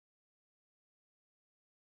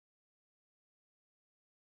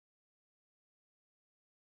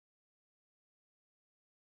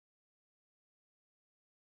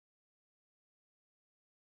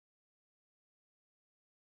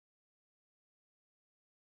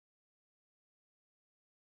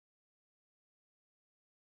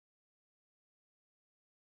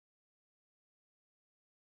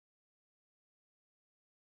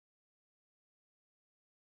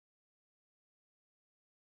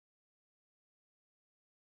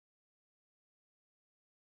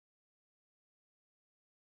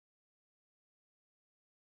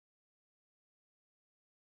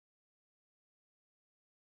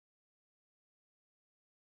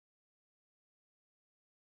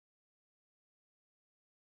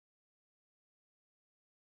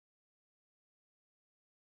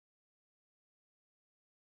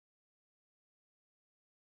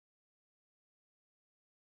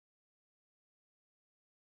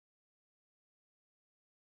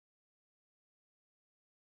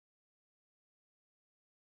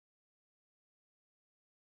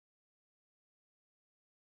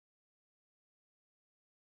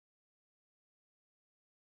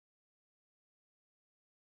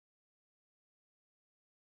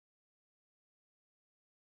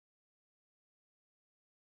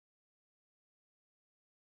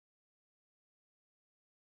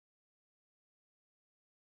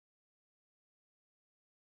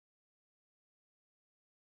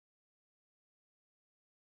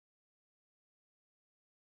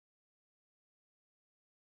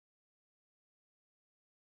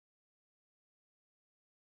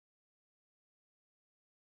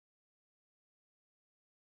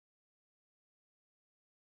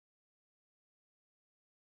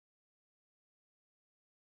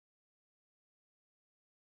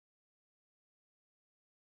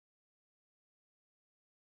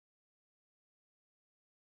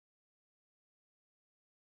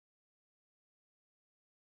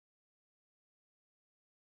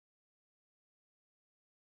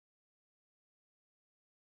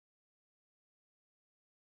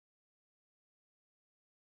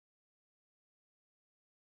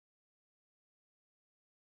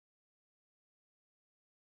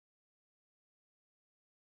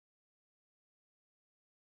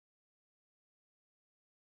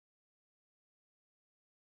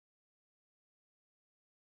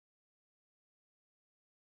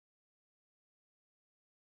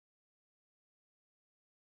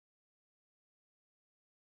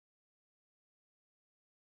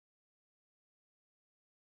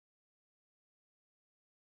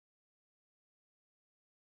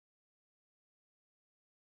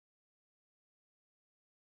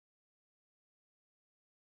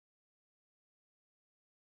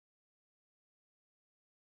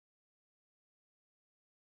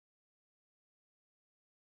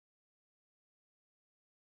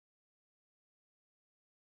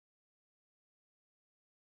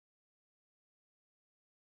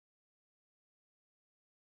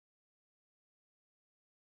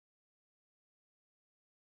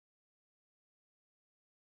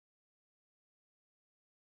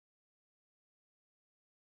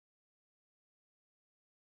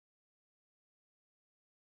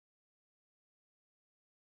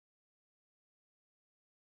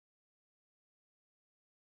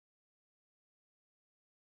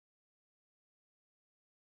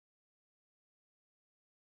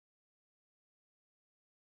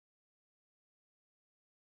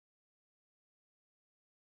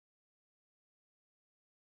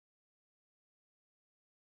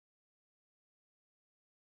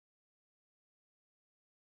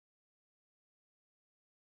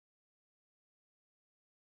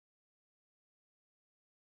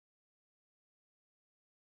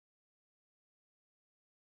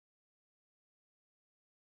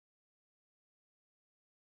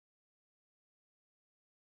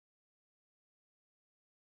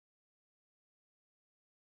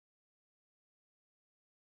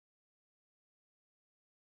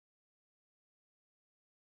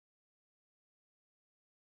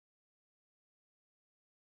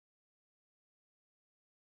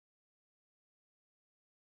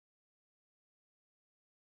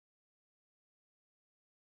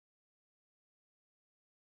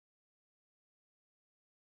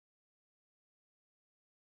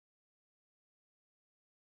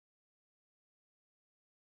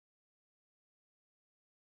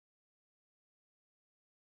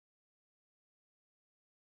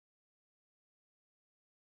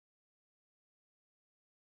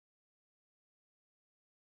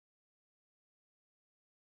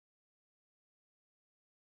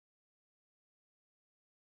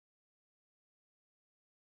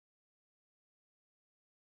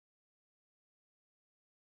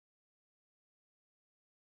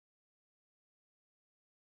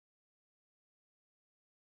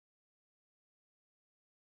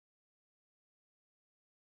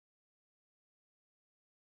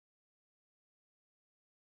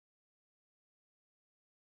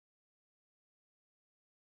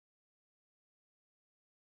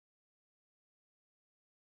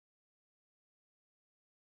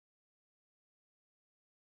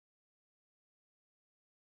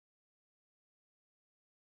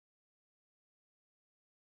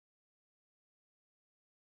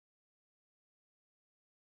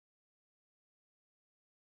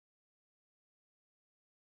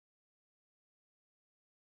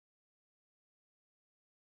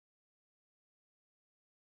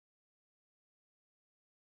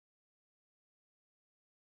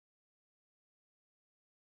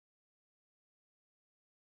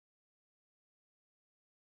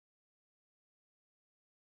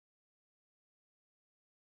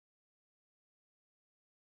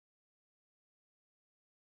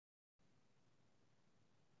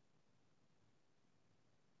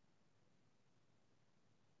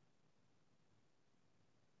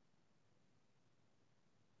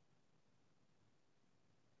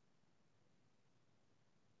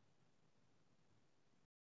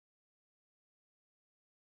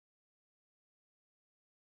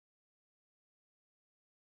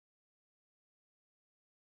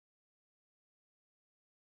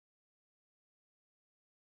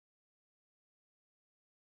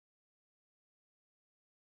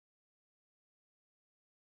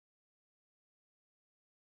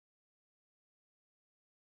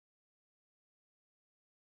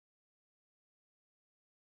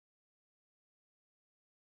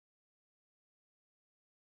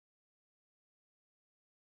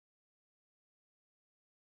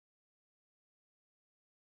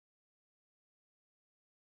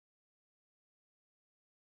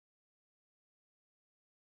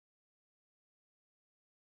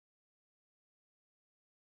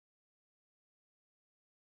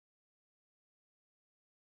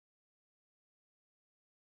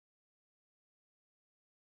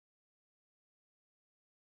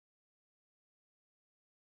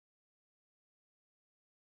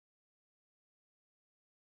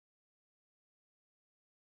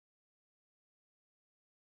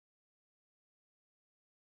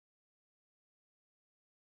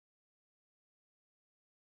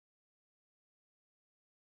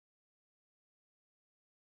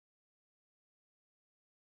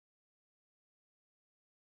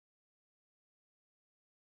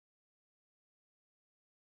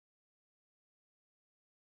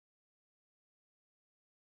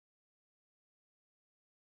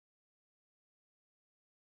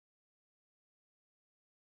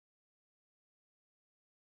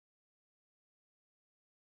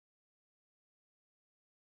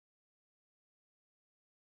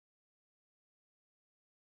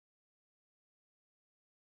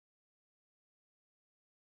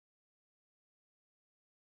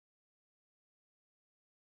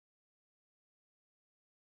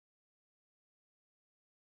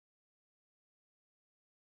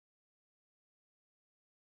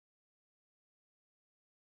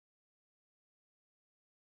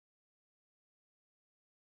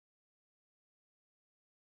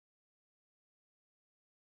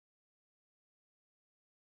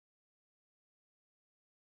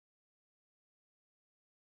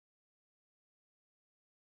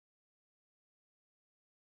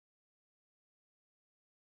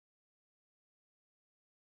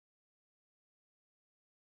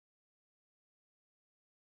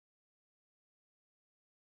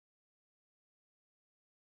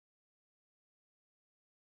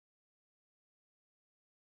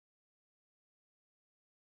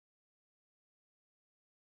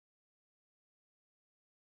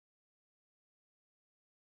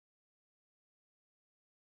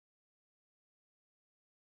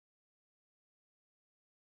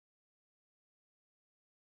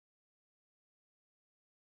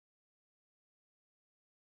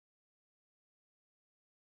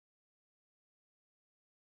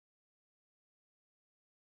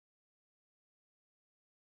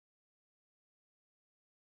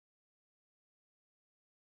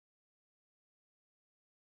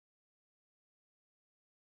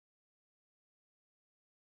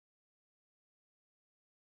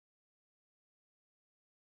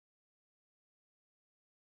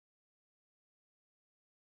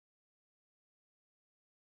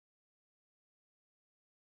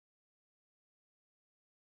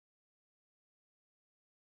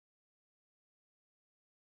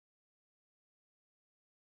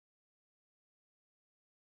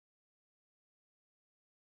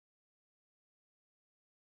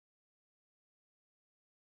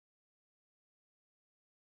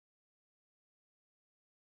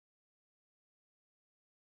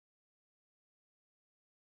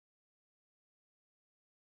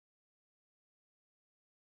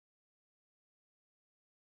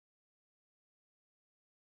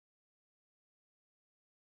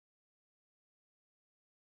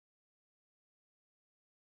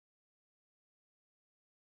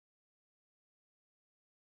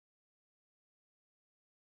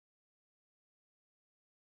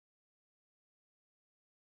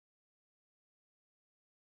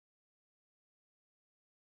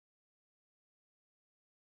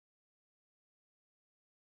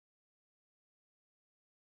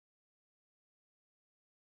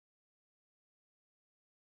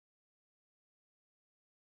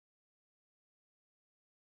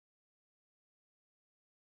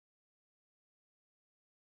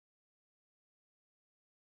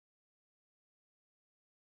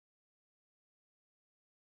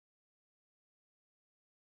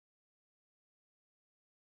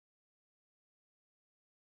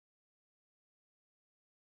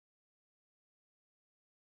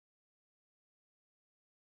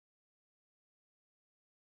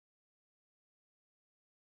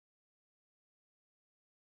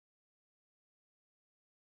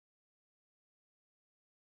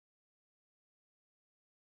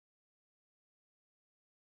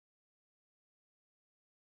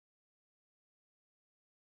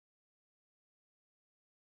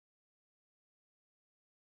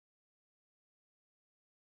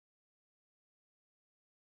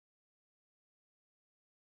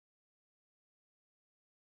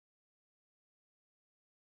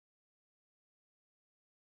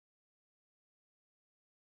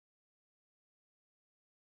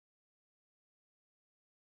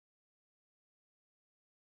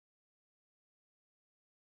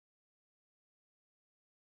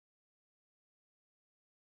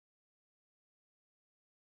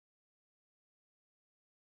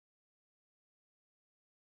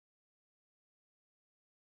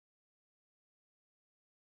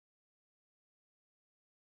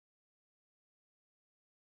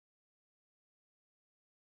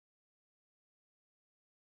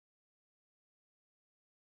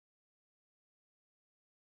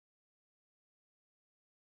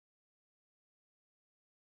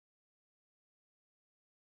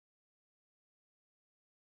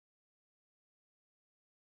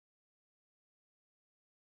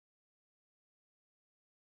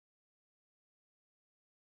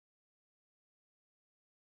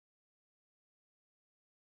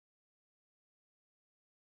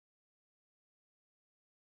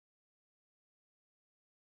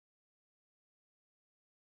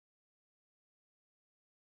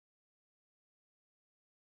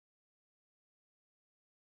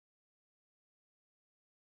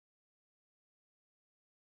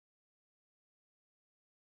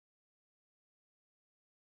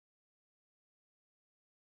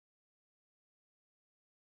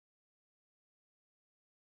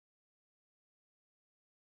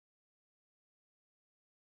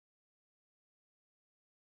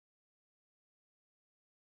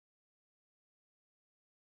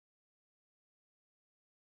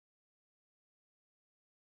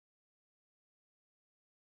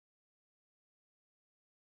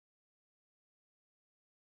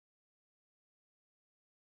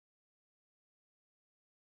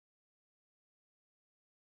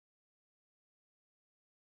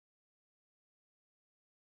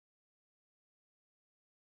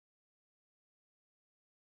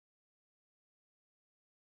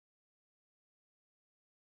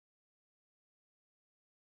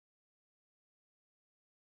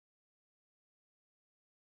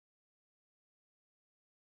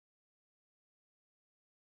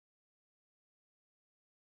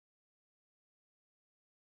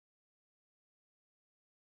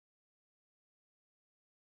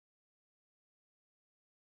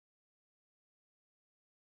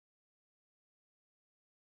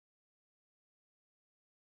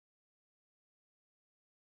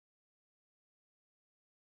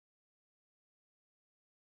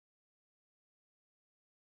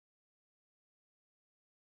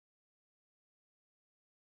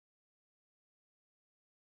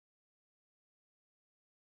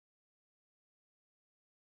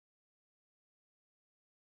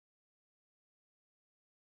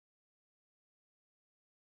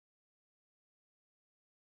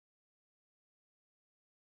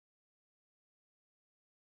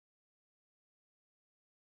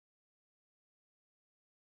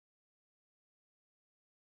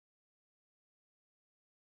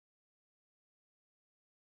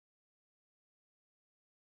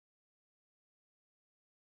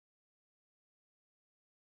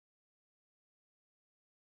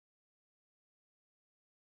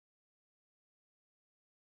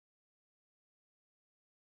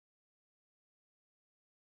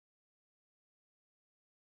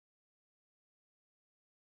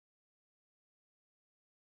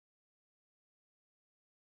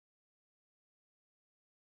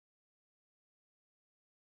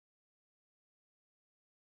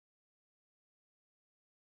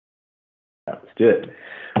do it.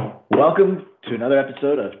 Welcome to another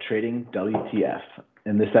episode of Trading WTF.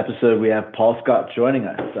 In this episode, we have Paul Scott joining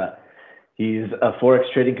us. He's a Forex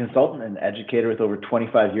trading consultant and educator with over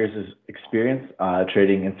 25 years of experience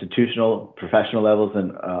trading institutional, professional levels,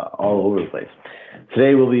 and all over the place.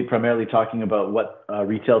 Today, we'll be primarily talking about what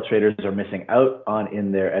retail traders are missing out on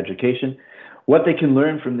in their education, what they can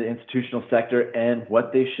learn from the institutional sector, and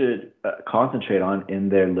what they should concentrate on in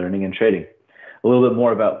their learning and trading. A little bit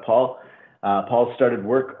more about Paul. Paul started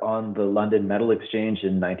work on the London Metal Exchange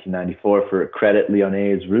in 1994 for Credit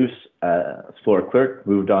Lyonnais Russe as floor clerk,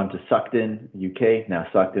 moved on to Suckton, UK, now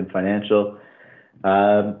Suckton Financial,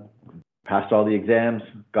 passed all the exams,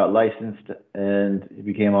 got licensed, and he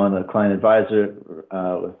became on a client advisor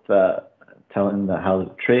with telling them how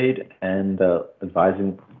to trade and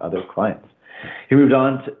advising other clients. He moved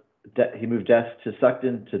desk to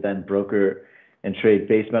Suckton to then broker and trade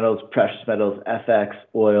base metals, precious metals, FX,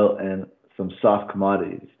 oil, and some soft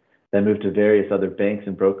commodities. Then moved to various other banks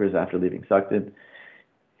and brokers after leaving Suckton.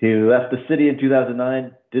 He left the city in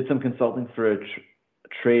 2009, did some consulting for a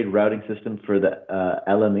trade routing system for the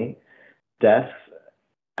LME desks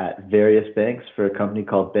at various banks for a company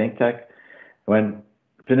called BankTech. When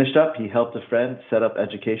finished up, he helped a friend set up an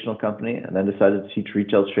educational company and then decided to teach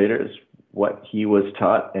retail traders what he was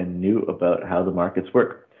taught and knew about how the markets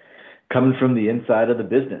work, coming from the inside of the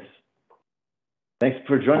business. Thanks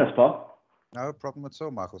for joining us, Paul. No problem at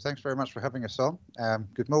all, Michael. Thanks very much for having us on.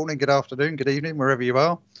 Good morning, good afternoon, good evening, wherever you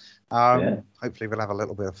are. Hopefully we'll have a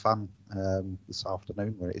little bit of fun this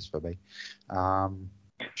afternoon, where it is for me.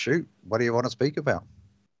 Shoot, what do you want to speak about?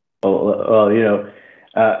 Well,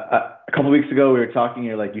 a couple of weeks ago we were talking,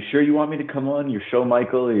 you're like, you sure you want me to come on your show,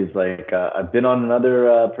 Michael? He's like, I've been on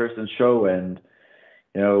another person's show, and,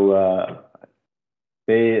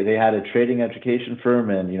 they had a trading education firm,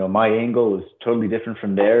 and, my angle was totally different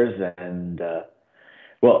from theirs. And,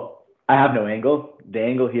 well, I have no angle. The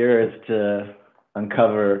angle here is to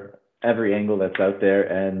uncover every angle that's out there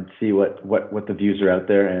and see what the views are out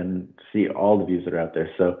there and see all the views that are out there.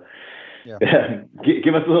 So yeah.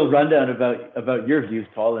 Give us a little rundown about your views,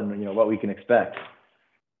 Paul, and, what we can expect.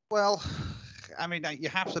 Well, I mean, you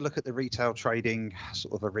have to look at the retail trading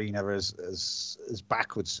sort of arena as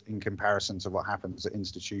backwards in comparison to what happens at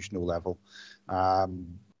institutional level.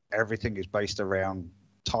 Everything is based around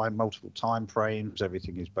multiple time frames.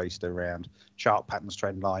 Everything is based around chart patterns,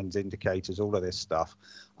 trend lines, indicators, all of this stuff,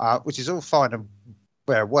 which is all fine and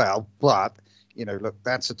very well, but look,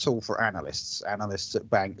 that's a tool for analysts. Analysts at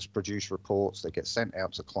banks produce reports. They get sent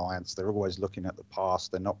out to clients. They're always looking at the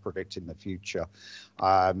past. They're not predicting the future.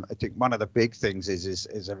 I think one of the big things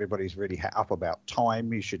is everybody's really up about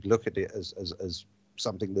time. You should look at it as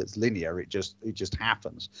something that's linear. It just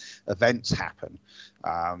happens. Events happen.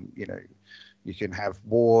 You can have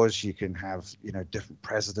wars, you can have, different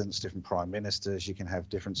presidents, different prime ministers, you can have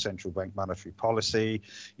different central bank monetary policy,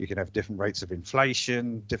 you can have different rates of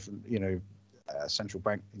inflation, different, central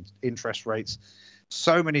bank interest rates,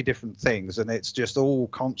 so many different things, and it's just all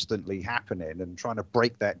constantly happening. And trying to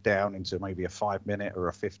break that down into maybe a 5-minute or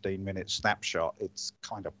a 15-minute snapshot, it's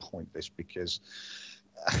kind of pointless, because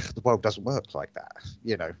the world doesn't work like that,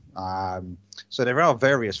 so there are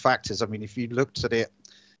various factors. I mean, if you looked at it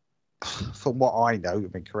from what I know, I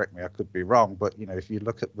mean, correct me, I could be wrong, but if you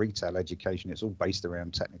look at retail education, it's all based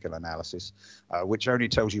around technical analysis, which only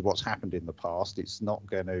tells you what's happened in the past. It's not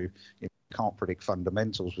going to, can't predict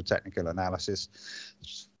fundamentals with technical analysis.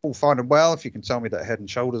 It's all fine and well if you can tell me that Head and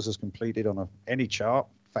Shoulders is completed on any chart,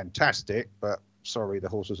 fantastic, but sorry, the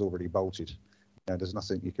horse has already bolted. There's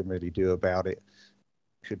nothing you can really do about it.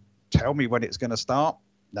 Could tell me when it's going to start?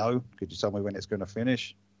 No. Could you tell me when it's going to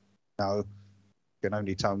finish? No. You can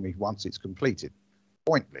only tell me once it's completed.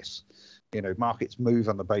 Pointless. Markets move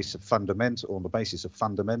on the basis of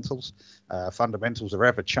fundamentals. Fundamentals are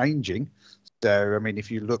ever changing. So, I mean, if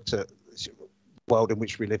you looked at the world in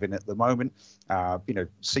which we live in at the moment,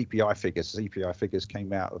 CPI figures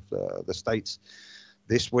came out of the States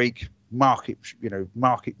this week. Market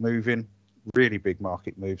moving, really big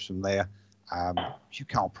market moves from there. You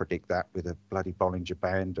can't predict that with a bloody Bollinger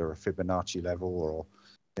Band or a Fibonacci level or,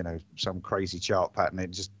 some crazy chart pattern.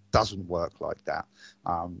 It just doesn't work like that.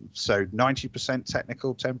 So 90%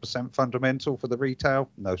 technical, 10% fundamental for the retail.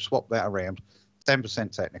 No, swap that around.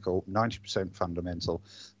 10% technical, 90% fundamental.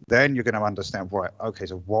 Then you're going to understand, right, okay,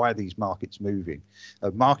 so why are these markets moving?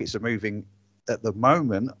 Markets are moving at the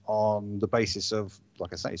moment on the basis of,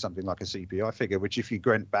 like I say, something like a CPI figure, which if you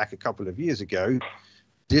went back a couple of years ago,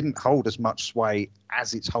 didn't hold as much sway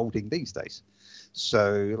as it's holding these days.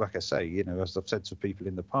 So, like I say, as I've said to people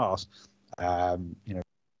in the past,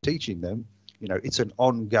 teaching them, You know, it's an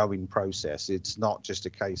ongoing process. It's not just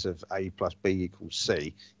a case of A plus B equals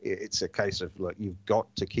C. It's a case of, look, you've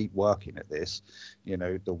got to keep working at this. You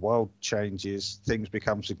know, the world changes, things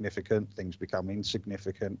become significant, things become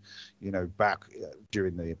insignificant. You know, back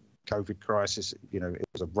during the COVID crisis, you know, it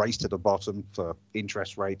was a race to the bottom for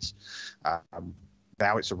interest rates.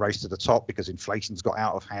 Now it's a race to the top because inflation's got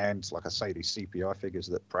out of hand. Like I say, these CPI figures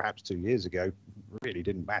that perhaps 2 years ago really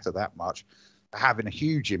didn't matter that much are having a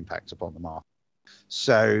huge impact upon the market.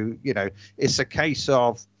 So, you know, it's a case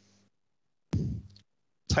of,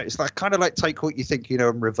 it's like kind of like take what you think, you know,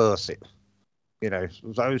 and reverse it. You know,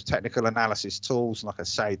 those technical analysis tools, like I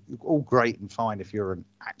say, all great and fine if you're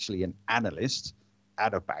actually an analyst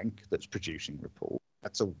at a bank that's producing reports.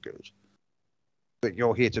 That's all good. But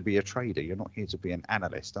you're here to be a trader. You're not here to be an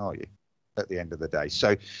analyst, are you? At the end of the day.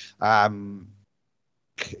 So,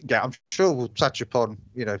 yeah, I'm sure we'll touch upon,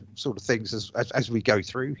 you know, sort of things as we go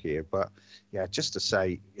through here. But yeah, just to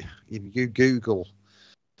say, you Google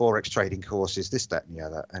Forex trading courses, this, that, and the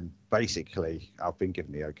other, and basically, I've been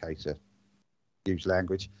given the okay to use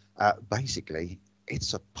language. Basically,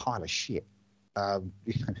 it's a pile of shit.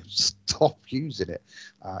 You know, stop using it.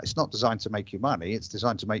 It's not designed to make you money. It's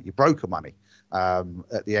designed to make you broker money.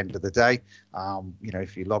 At the end of the day, you know,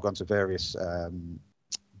 if you log on to various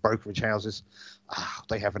brokerage houses,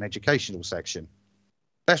 they have an educational section.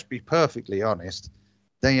 Let's be perfectly honest,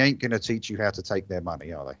 they ain't going to teach you how to take their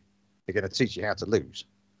money, are they? They're going to teach you how to lose.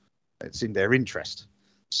 It's in their interest.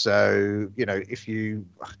 So, you know, if you,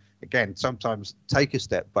 again, sometimes take a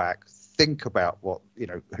step back, think about what, you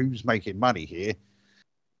know, who's making money here,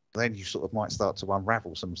 then you sort of might start to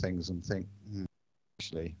unravel some things and think,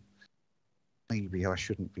 actually, maybe I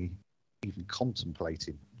shouldn't be even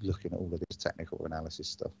contemplating looking at all of this technical analysis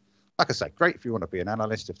stuff. Like I say, great if you want to be an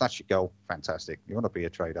analyst. If that's your goal, fantastic. You want to be a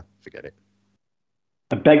trader, forget it.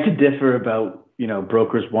 I beg to differ about, you know,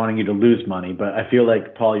 brokers wanting you to lose money, but I feel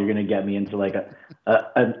like, Paul, you're going to get me into like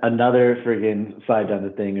another friggin' side down the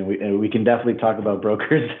thing, and we can definitely talk about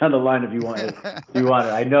brokers down the line if you want it. If you want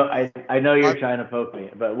it. I know you're trying to poke me,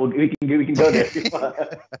 but we can go there if you want.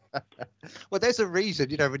 Well, there's a reason,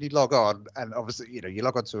 you know, when you log on, and obviously, you know, you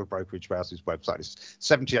log on to a brokerage house's website, it's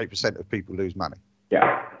 78% of people lose money.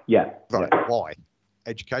 Yeah. Right. Yeah. Why?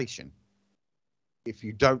 Education. If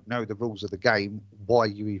you don't know the rules of the game, why are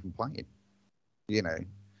you even playing? You know,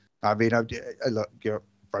 I mean, look, you're a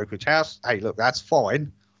brokerage house. Hey, look, that's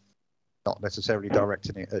fine. Not necessarily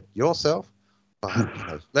directing it at yourself, but you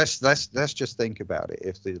know, let's just think about it.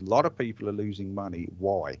 If a lot of people are losing money,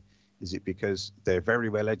 why? Is it because they're very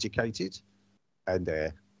well educated and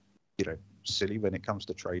they're, you know, silly when it comes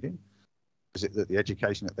to trading? Is it that the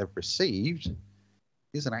education that they've received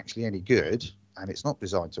isn't actually any good and it's not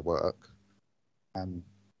designed to work? And,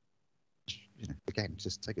 you know, again,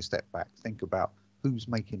 just take a step back, think about who's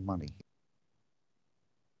making money.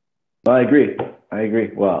 Well, I agree.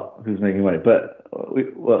 Well, who's making money? But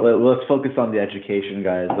let's focus on the education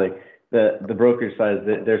guys. Like the brokerage side,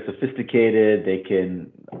 they're sophisticated.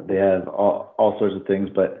 They have all sorts of things.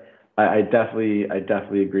 But I definitely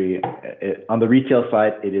agree. On the retail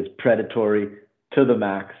side, it is predatory to the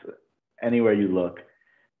max anywhere you look.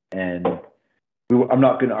 And I'm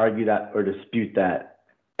not going to argue that or dispute that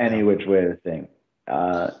any which way of the thing.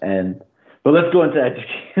 But let's go into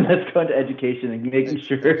education and making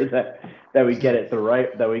sure that we get it the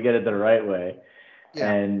right way,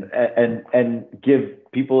 and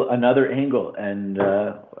give people another angle and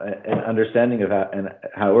an understanding of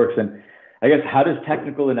how it works. And I guess, how does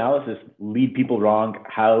technical analysis lead people wrong?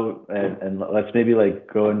 And let's maybe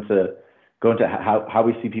like go into how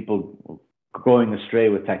we see people going astray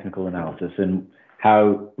with technical analysis, and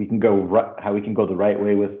how we can go the right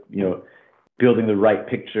way with, you know, building the right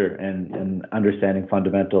picture and understanding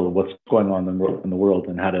fundamental of what's going on in the world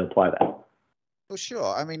and how to apply that. Well,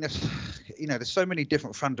 sure. I mean, you know, there's so many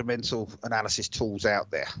different fundamental analysis tools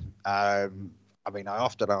out there. I mean, I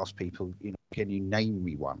often ask people, you know, can you name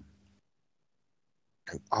me one?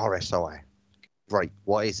 RSI, great.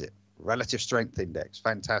 What is it? Relative Strength Index,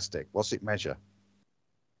 fantastic. What's it measure?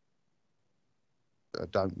 I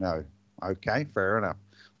don't know. Okay, fair enough.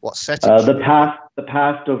 What setting? The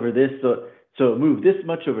past over this, so it moved this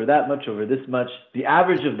much over that much over this much. The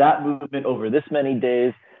average of that movement over this many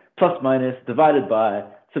days, plus minus, divided by,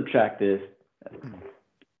 subtract this.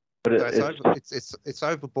 But it's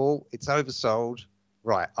overbought, it's oversold,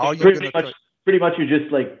 right? Are you pretty much you're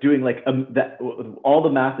just like doing like that? All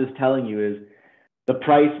the math is telling you is the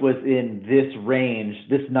price was in this range,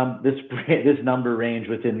 this number range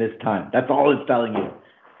within this time. That's all it's telling you.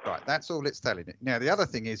 Right, that's all it's telling you. Now, the other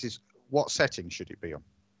thing is what setting should it be on?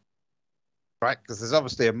 right? Because there's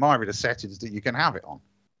obviously a myriad of settings that you can have it on.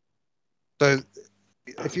 So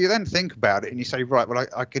if you then think about it and you say, right, well,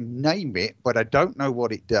 I can name it, but I don't know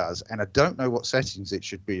what it does, and I don't know what settings it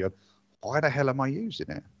should be on, why the hell am I using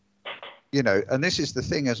it? You know, and this is the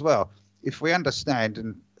thing as well. If we understand,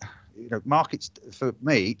 and you know, markets, for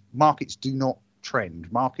me, markets do not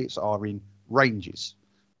trend. Markets are in ranges,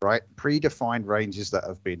 right? Predefined ranges that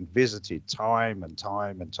have been visited time and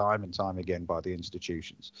time and time and time again by the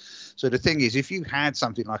institutions. So the thing is, if you had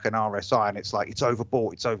something like an RSI and it's like, it's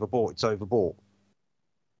overbought, it's overbought, it's overbought,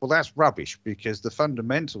 well, that's rubbish, because the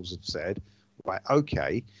fundamentals have said, right,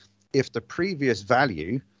 okay, if the previous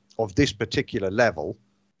value of this particular level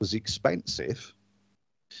was expensive,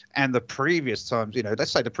 and the previous times, you know, let's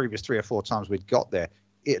say the previous 3 or 4 times we'd got there,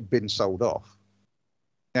 it had been sold off.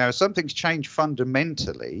 Now, something's changed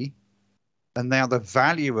fundamentally, and now the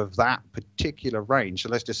value of that particular range, so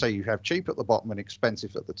let's just say you have cheap at the bottom and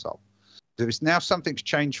expensive at the top. So if now something's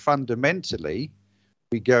changed fundamentally,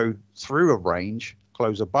 we go through a range,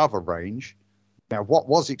 close above a range. Now, what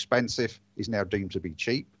was expensive is now deemed to be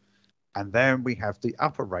cheap. And then we have the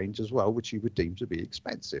upper range as well, which you would deem to be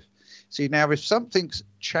expensive. See, now, if something's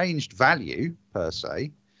changed value per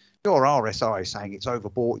se, your RSI is saying it's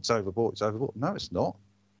overbought, it's overbought, it's overbought. No, it's not.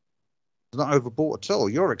 It's not overbought at all.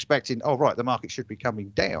 You're expecting, oh, right, the market should be coming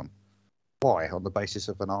down. Why? On the basis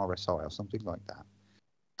of an RSI or something like that.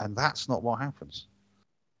 And that's not what happens.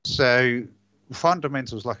 So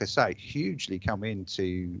fundamentals, like I say, hugely come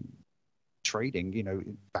into trading, you know,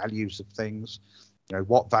 values of things. You know,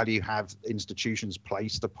 what value have institutions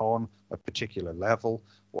placed upon a particular level?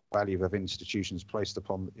 What value have institutions placed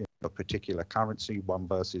upon a particular currency, one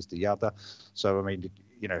versus the other? So, I mean,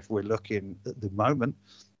 you know, if we're looking at the moment,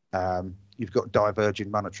 you've got diverging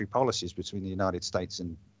monetary policies between the United States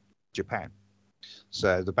and Japan.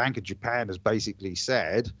 So the Bank of Japan has basically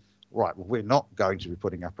said, right, well, we're not going to be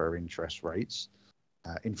putting up our interest rates.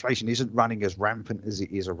 Inflation isn't running as rampant as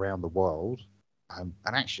it is around the world. And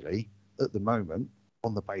actually, at the moment,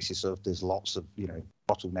 on the basis of there's lots of, you know,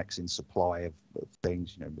 bottlenecks in supply of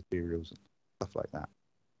things, you know, materials and stuff like that.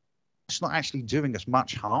 It's not actually doing us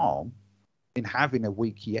much harm in having a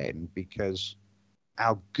weak yen, because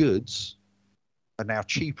our goods are now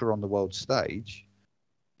cheaper on the world stage,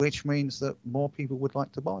 which means that more people would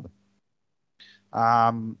like to buy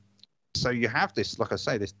them. So you have this, like I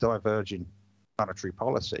say, this diverging monetary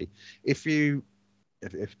policy. If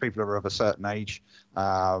people are of a certain age,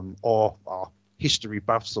 or are history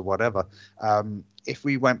buffs or whatever, if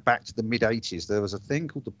we went back to the mid-80s, there was a thing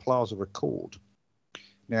called the Plaza Accord.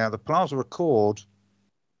 Now, the Plaza Accord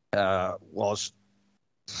was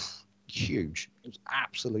huge. It was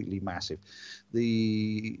absolutely massive.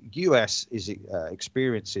 The US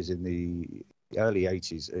experiences in the early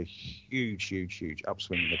 80s a huge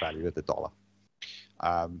upswing in the value of the dollar,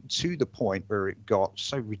 to the point where it got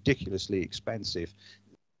so ridiculously expensive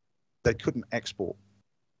they couldn't export.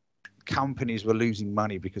 Companies were losing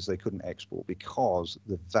money because they couldn't export, because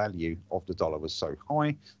the value of the dollar was so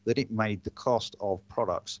high that it made the cost of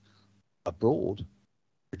products abroad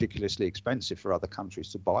ridiculously expensive for other countries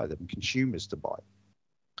to buy them, consumers to buy.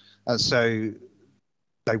 And so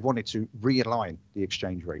they wanted to realign the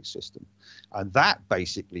exchange rate system. And that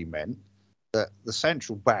basically meant that the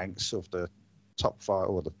central banks of the top 5,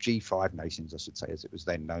 or the G5 nations, I should say, as it was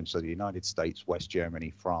then known, so the United States, West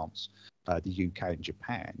Germany, France, the UK and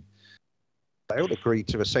Japan, they all agreed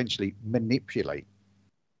to essentially manipulate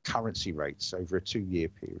currency rates over a 2-year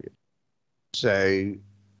period. So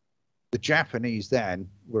the Japanese then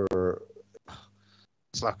were,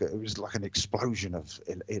 it was like an explosion of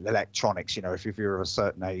electronics. You know, if you're of a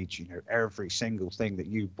certain age, you know, every single thing that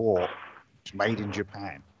you bought was made in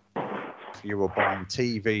Japan. If you were buying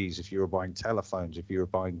TVs, if you were buying telephones, if you were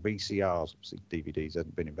buying VCRs, obviously DVDs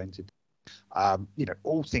hadn't been invented. You know,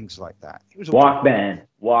 all things like that. It was Walkmans.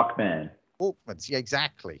 Walkmans, yeah,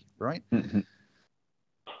 exactly, right?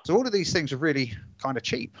 So all of these things are really kind of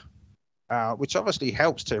cheap, which obviously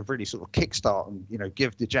helps to really sort of kickstart and, you know,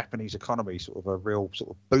 give the Japanese economy sort of a real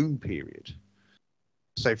sort of boom period.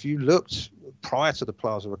 So if you looked prior to the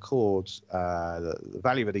Plaza Accords, the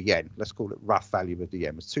value of the yen, let's call it rough value of the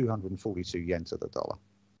yen, was 242 yen to the dollar,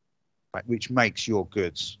 right, which makes your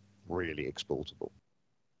goods really exportable.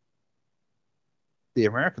 The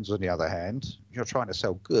Americans, on the other hand, you're trying to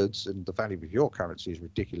sell goods and the value of your currency is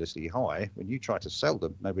ridiculously high. When you try to sell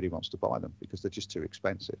them, nobody wants to buy them because they're just too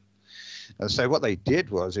expensive. And so what they did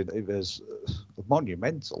was, it was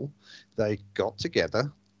monumental. They got together,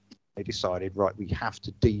 they decided, right, we have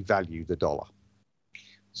to devalue the dollar.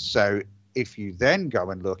 So if you then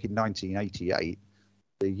go and look in 1988,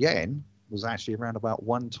 the yen was actually around about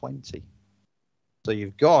 120. So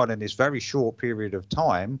you've gone in this very short period of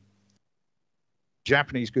time,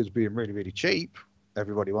 Japanese goods being really, really cheap.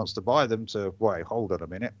 Everybody wants to buy them. So, wait, hold on a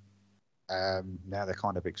minute. Now they're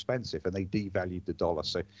kind of expensive, and they devalued the dollar.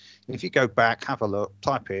 So if you go back, have a look,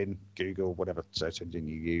 type in Google, whatever search engine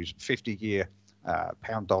you use, 50-year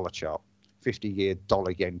pound dollar chart, 50-year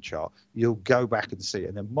dollar yen chart, you'll go back and see it,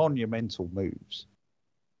 and they're monumental moves.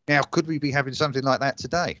 Now, could we be having something like that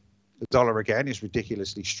today? The dollar, again, is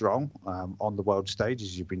ridiculously strong on the world stage,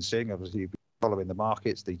 as you've been seeing. Obviously, you've been following the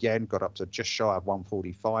markets. The yen got up to just shy of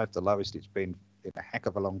 145, the lowest it's been in a heck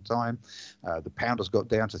of a long time. The pound has got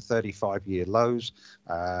down to 35-year lows.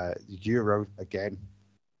 The euro, again,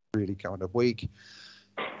 really kind of weak.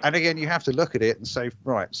 And again, you have to look at it and say,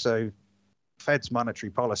 right, so Fed's monetary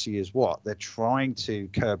policy is what? They're trying to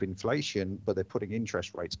curb inflation, but they're putting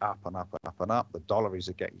interest rates up and up and up and up. The dollar is,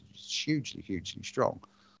 again, hugely, hugely strong.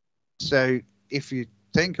 So if you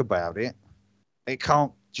think about it, it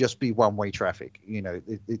can't just be one-way traffic. You know,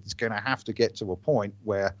 it's going to have to get to a point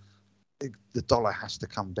where the dollar has to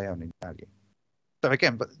come down in value. So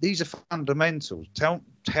again, but these are fundamentals.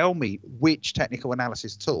 Tell me which technical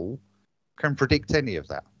analysis tool can predict any of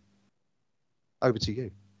that. Over to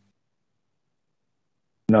you.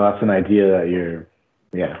 No, that's an idea that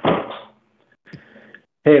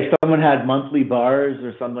Hey, if someone had monthly bars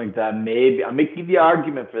or something like that, maybe I'm making the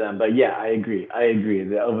argument for them. But yeah, I agree.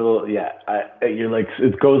 You're like,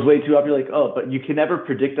 it goes way too up. You're like, oh, but you can never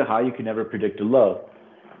predict a high. You can never predict a low.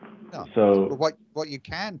 No. So but what you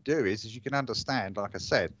can do is you can understand, like I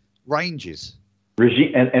said, ranges.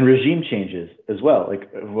 Regime changes as well. Like,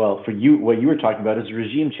 well, for you, what you were talking about is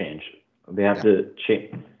regime change. They have to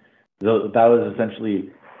change. That was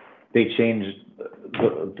essentially, they changed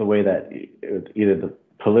the way that either the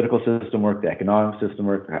political system worked, the economic system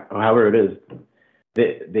worked, however it is.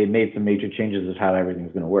 They made some major changes of how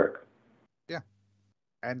everything's going to work. Yeah,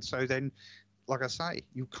 and so then, like I say,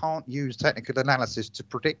 you can't use technical analysis to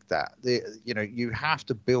predict that. You have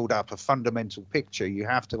to build up a fundamental picture. You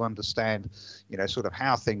have to understand, sort of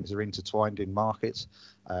how things are intertwined in markets.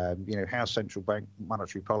 How central bank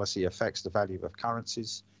monetary policy affects the value of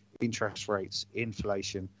currencies, interest rates,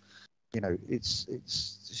 inflation.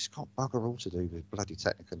 It's got bugger all to do with bloody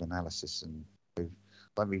technical analysis. And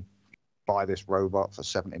let me buy this robot for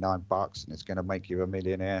 $79 and it's going to make you a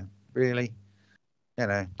millionaire. Really?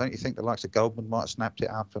 Don't you think the likes of Goldman might have snapped it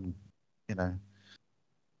up? And,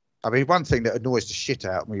 I mean, one thing that annoys the shit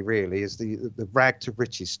out of me really is the rag to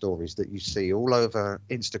riches stories that you see all over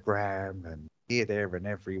Instagram and here, there, and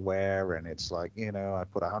everywhere. And it's like, I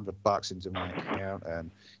put $100 into my account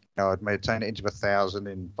and I'd maintain it into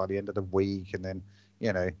 1,000 by the end of the week, and then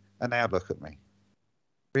and now look at me.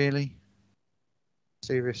 Really?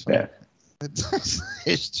 Seriously? Yeah.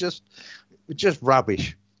 It's just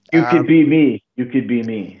rubbish. You could be me. You could be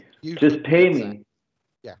me. Just pay me.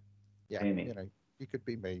 Yeah. Pay me. You could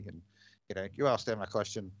be me, and you ask them a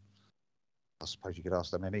question. I suppose you could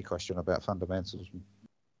ask them any question about fundamentals.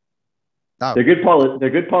 No, they're good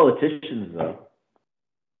politicians, though.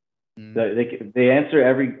 They answer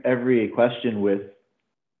every question with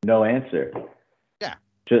no answer. Yeah.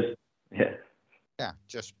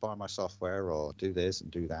 Just buy my software or do this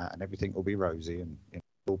and do that, and everything will be rosy, and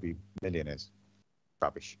we'll be millionaires.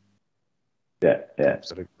 Rubbish. Yeah.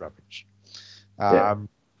 Absolute rubbish.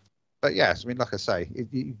 But yes, I mean, like I say,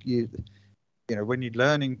 when you're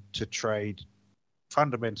learning to trade,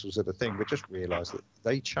 fundamentals are the thing, but just realize that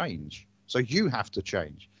they change. So you have to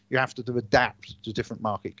change. You have to adapt to different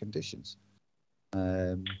market conditions.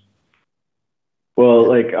 I'm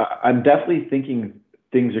definitely thinking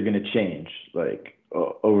things are going to change, like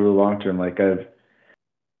over the long term. Like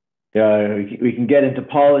we can get into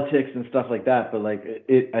politics and stuff like that, but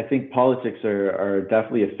I think politics are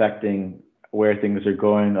definitely affecting where things are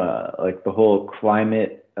going. Like the whole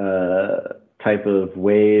climate type of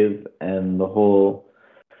wave and the whole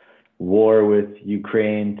war with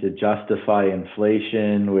Ukraine to justify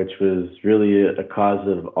inflation, which was really a cause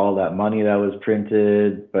of all that money that was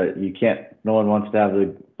printed. But no one wants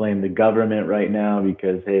to blame the government right now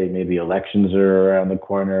because, hey, maybe elections are around the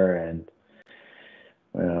corner and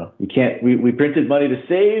you can't, we printed money to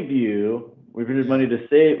save you. We printed money to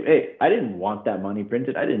save. Hey, I didn't want that money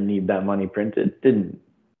printed. I didn't need that money printed.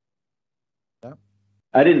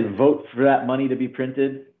 I didn't vote for that money to be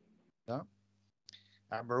printed. No.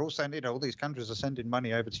 And we're all sending, all these countries are sending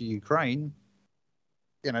money over to Ukraine.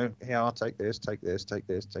 Here, I'll take this, take this, take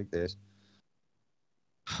this, take this.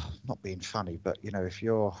 Not being funny, but,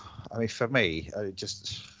 for me,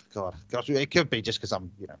 God, it could be just because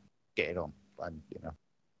I'm, getting on and,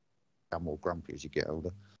 I'm more grumpy as you get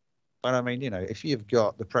older. But I mean, if you've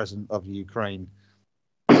got the president of Ukraine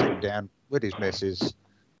down with his missus,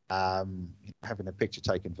 having a picture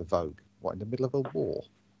taken for Vogue. What, in the middle of a war?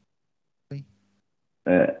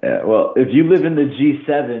 Well, if you live in the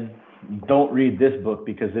G7, don't read this book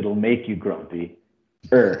because it'll make you grumpy.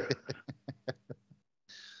 And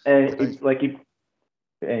he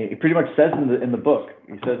pretty much says in the book.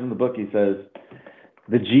 He says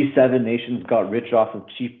the G7 nations got rich off of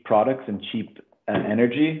cheap products and cheap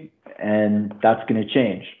energy, and that's going to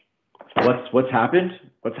change. What's happened?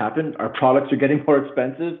 Our products are getting more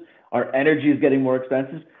expensive. Our energy is getting more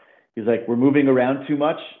expensive. He's like, we're moving around too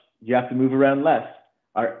much. You have to move around less.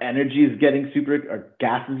 Our energy is getting our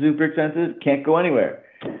gas is super expensive. Can't go anywhere.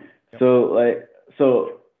 Yep.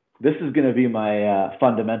 So this is going to be my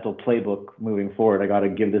fundamental playbook moving forward. I got to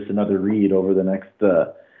give this another read over the next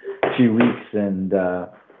few weeks and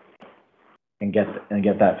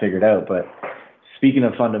get that figured out. But speaking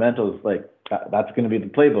of fundamentals, like that's going to be the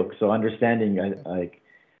playbook. So understanding,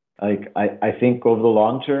 I think over the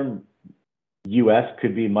long term, U.S.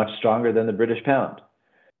 could be much stronger than the British pound.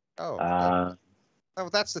 Well,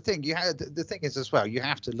 that's the thing. The thing is as well, you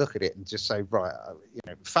have to look at it and just say, right,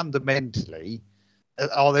 fundamentally,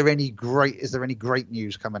 is there any great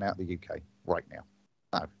news coming out of the UK right now?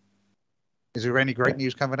 No. Is there any great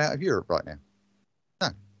news coming out of Europe right now?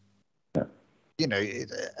 No. Yeah.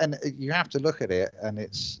 And you have to look at it, and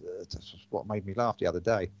it's what made me laugh the other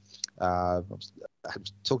day. I was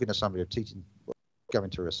talking to somebody going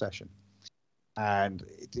to a recession, and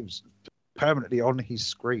it was permanently on his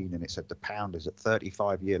screen, and it said the pound is at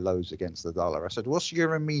 35-year lows against the dollar. I said, what's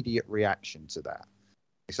your immediate reaction to that?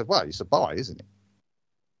 He said, well, it's a buy, isn't it?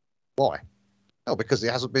 Why? Oh, because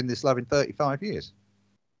it hasn't been this low in 35 years,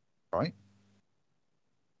 right?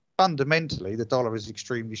 Fundamentally, the dollar is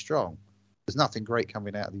extremely strong. There's nothing great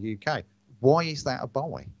coming out of the UK. Why is that a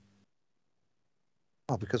buy?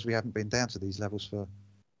 Oh, because we haven't been down to these levels for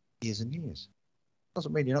years and years.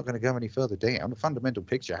 Doesn't mean you're not going to go any further down. The fundamental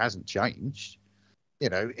picture hasn't changed.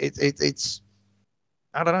 It's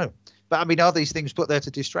I don't know. But I mean, are these things put there to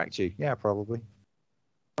distract you? Yeah, probably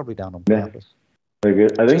done on purpose. Very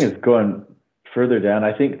good. I think it's going further down.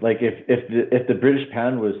 I think like if the British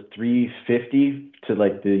pound was 350 to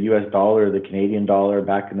like the US dollar or the Canadian dollar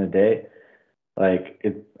back in the day, like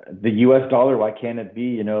the US dollar, why can't it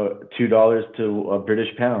be, $2 to a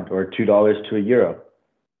British pound or $2 to a euro?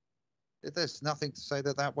 There's nothing to say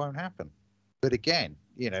that won't happen. But again,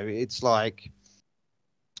 it's like,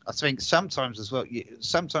 I think sometimes as well,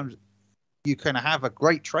 sometimes you can have a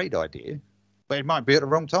great trade idea, but it might be at the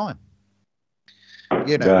wrong time.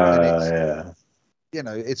 It's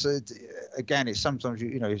sometimes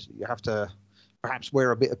you have to perhaps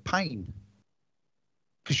wear a bit of pain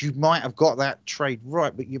because you might have got that trade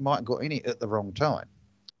right, but you might have got in it at the wrong time.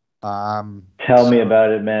 Tell me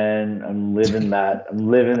about it, man. I'm living that.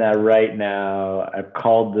 I'm living that right now. I've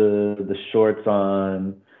called the shorts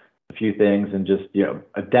on a few things and just,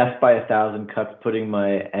 a death by 1,000 cuts, putting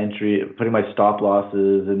my stop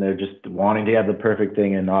losses, and they're just wanting to have the perfect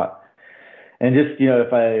thing and just,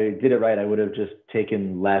 if I did it right, I would have just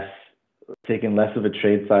taken less of a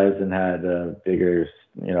trade size and had a bigger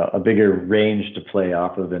range to play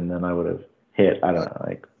off of, and then I would have hit. I don't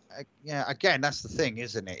know, yeah, again, that's the thing,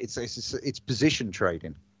 isn't it? It's position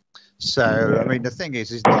trading. So I mean, the thing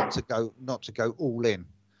is not to go all in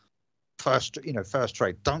first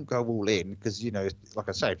trade. Don't go all in because like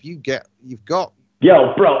I say, if you've got.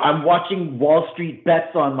 Yo, bro, I'm watching Wall Street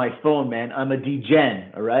Bets on my phone, man. I'm a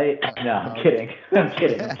degen, all right? No, I'm kidding. I'm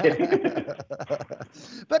kidding.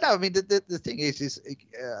 But no, I mean, the thing is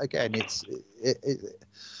again,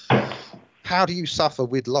 how do you suffer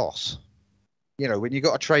with loss? When you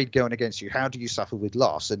got a trade going against you, how do you suffer with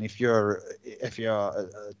loss? And if you're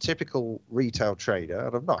a typical retail trader,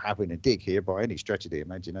 and I'm not having a dig here by any stretch of the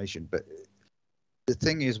imagination, but the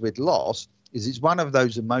thing is with loss is it's one of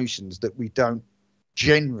those emotions that we don't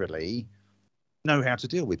generally know how to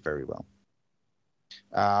deal with very well.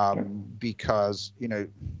 Because,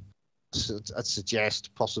 I'd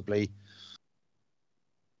suggest possibly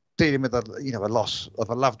dealing with a loss of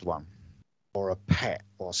a loved one or a pet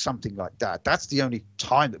or something like that. That's the only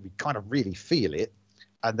time that we kind of really feel it,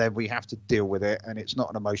 and then we have to deal with it, and it's not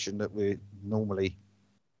an emotion that we're normally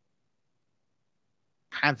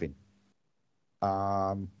having.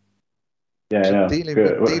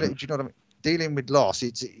 Dealing with loss,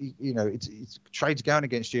 it's trades going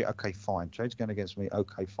against you. Okay, fine. Trades going against me.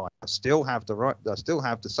 Okay, fine. I still have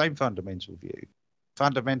the same fundamental view.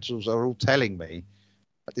 Fundamentals are all telling me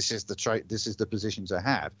this is the trade. This is the positions I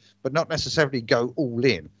have, but not necessarily go all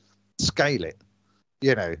in. Scale it.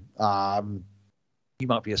 You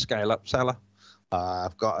might be a scale up seller.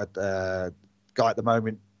 I've got a guy at the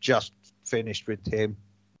moment just finished with him.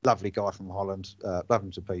 Lovely guy from Holland. Love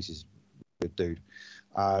him to pieces. Good dude.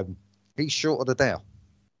 He's short of the Dow.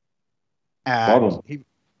 And he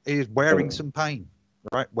is wearing some pain,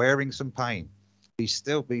 right? Wearing some pain. He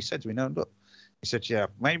said to me, no, look, he said, yeah,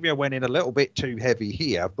 maybe I went in a little bit too heavy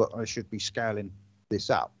here, but I should be scaling this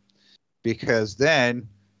up, because then,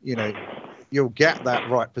 you know, you'll get that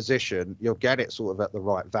right position. You'll get it sort of at the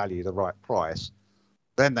right value, the right price.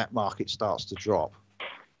 Then that market starts to drop.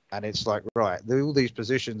 And it's like, right, all these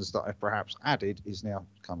positions that I've perhaps added is now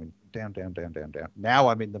coming down, down, down, down, down. Now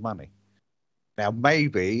I'm in the money. Now,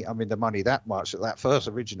 maybe I'm in the money that much that first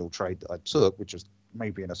original trade that I took, which was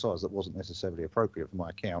maybe in a size that wasn't necessarily appropriate for my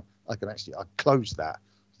account, I closed that.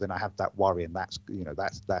 So then I have that worry, and that's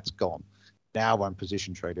gone. Now I'm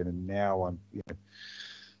position trading, and now I'm,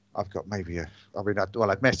 I've got maybe I've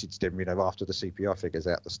messaged him, after the CPI figures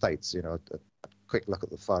out the States, a quick look at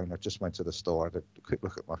the phone. I just went to the store. I had a quick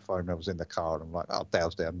look at my phone. I was in the car, and I'm like, oh,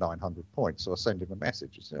 Dow's down 900 points. So I send him a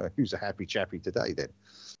message. I said, who's a happy chappy today then?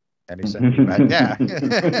 And he sent me back, yeah.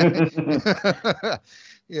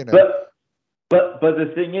 But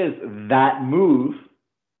the thing is, that move,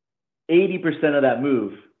 80% of that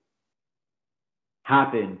move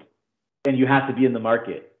happened, and you have to be in the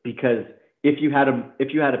market, because if you had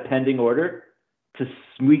a pending order to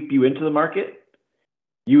sweep you into the market,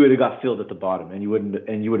 you would have got filled at the bottom, and you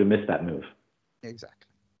would have missed that move. Exactly.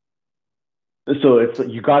 So it's,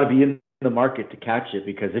 you got to be in the market to catch it,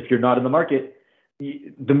 because if you're not in the market,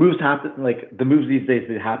 the moves happen, like the moves these days,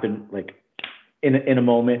 they happen like in a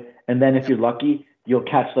moment, and then if you're lucky, you'll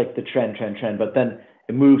catch like the trend, but then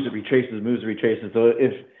it moves, it retraces. So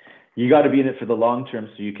if you got to be in it for the long term,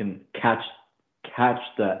 so you can catch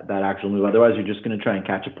that actual move. Otherwise, you're just going to try and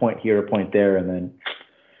catch a point here, a point there, and then.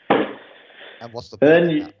 And what's the point?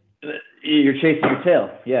 And then you're chasing your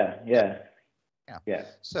tail. Yeah.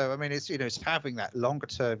 So I mean, it's it's having that longer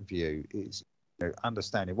term view. Is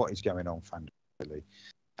understanding what is going on fundamentally,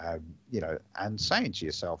 and saying to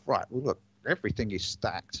yourself, right, well, look, everything is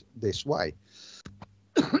stacked this way.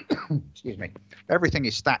 Excuse me. Everything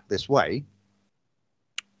is stacked this way.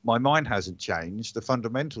 My mind hasn't changed. The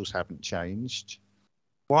fundamentals haven't changed.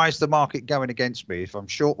 Why is the market going against me? If I'm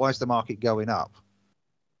short, why is the market going up?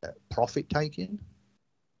 Profit taking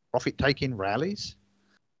rallies.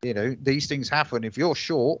 These things happen. If you're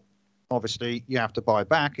short, obviously you have to buy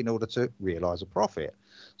back in order to realize a profit.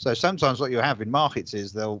 So sometimes what you have in markets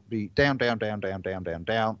is they'll be down, and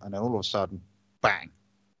then all of a sudden, bang,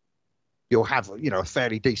 you'll have a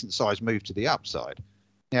fairly decent sized move to the upside.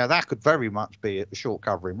 Now that could very much be a short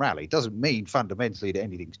covering rally. It doesn't mean fundamentally that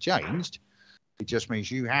anything's changed. It just means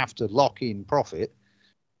you have to lock in profit.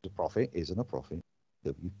 The profit isn't a profit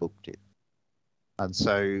that you've booked it. And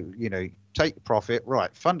so, take the profit,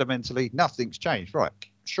 right? Fundamentally, nothing's changed, right?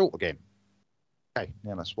 Short again. Okay,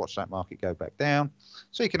 now let's watch that market go back down.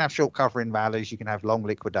 So you can have short covering rallies, you can have long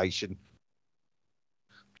liquidation. You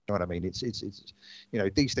know what I mean? It's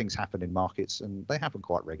these things happen in markets, and they happen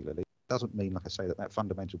quite regularly. It doesn't mean, like I say, that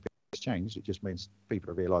fundamental picture has changed. It just means people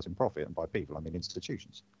are realizing profit, and by people, I mean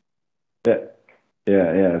institutions.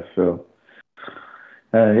 Yeah. So.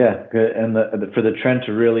 Good. And for the trend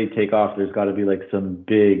to really take off, there's got to be like some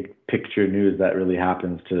big picture news that really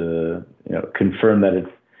happens to confirm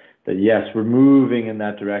that yes, we're moving in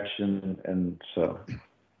that direction, and so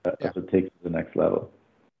that's what takes it to the next level.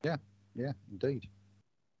 Yeah, Indeed.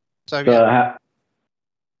 So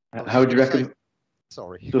how would you recommend?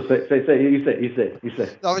 Sorry. So say.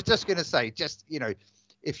 I was just going to say,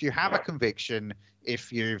 if you have a conviction,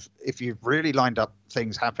 if you've really lined up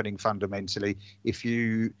things happening fundamentally, if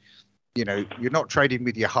you're not trading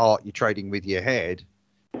with your heart, you're trading with your head.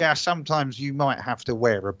 Yeah, sometimes you might have to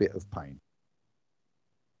wear a bit of pain.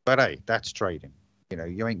 But hey, that's trading.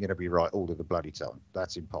 You ain't going to be right all of the bloody time.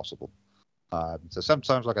 That's impossible. So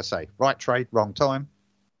sometimes, like I say, right trade, wrong time.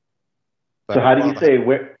 But so how do you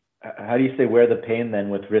say wear the pain then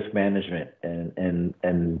with risk management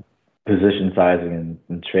and position sizing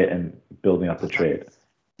and trade and building up the trade?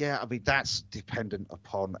 Yeah, I mean, that's dependent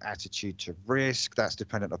upon attitude to risk. That's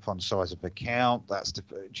dependent upon size of account. Do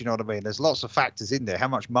you know what I mean? There's lots of factors in there. How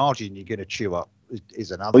much margin you're going to chew up is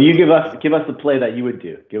another. Well, you give us the play that you would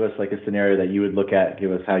do. Give us like a scenario that you would look at.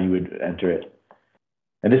 Give us how you would enter it.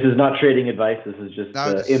 And this is not trading advice. This is just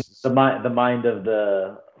inside the mind of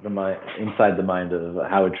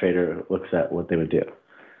how a trader looks at what they would do.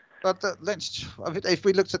 But if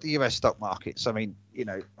we looked at the US stock markets, I mean,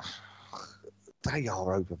 they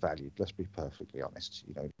are overvalued. Let's be perfectly honest.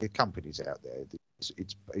 The companies out there,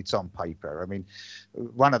 it's on paper. I mean,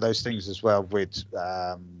 one of those things as well with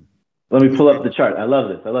Let me pull up the chart. I love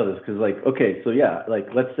this. Because like, okay, so yeah,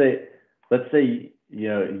 like let's say the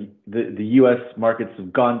U.S. markets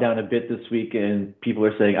have gone down a bit this week, and people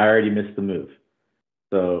are saying I already missed the move.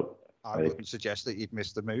 So I wouldn't suggest that you'd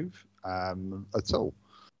missed the move at all.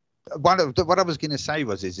 What I was going to say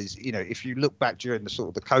is if you look back during the sort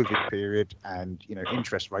of the COVID period, and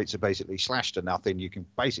interest rates are basically slashed to nothing, you can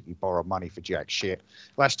basically borrow money for jack shit.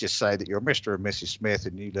 Let's just say that you're Mr. and Mrs. Smith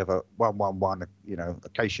and you live at 111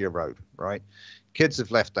 Acacia Road, right? Kids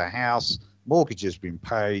have left their house, mortgage has been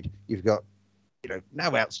paid, you've got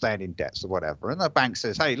no outstanding debts or whatever, and the bank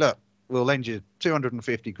says, hey, look, we'll lend you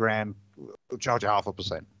 250 grand, we'll charge you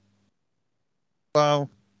 0.5%.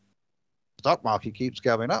 Well, stock market keeps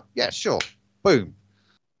going up. Yeah, sure. Boom.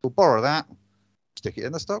 We'll borrow that, stick it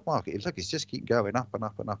in the stock market. Look, it's just keep going up and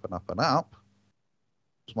up and up and up and up.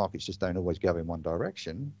 Markets just don't always go in one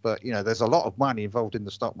direction. But, there's a lot of money involved in the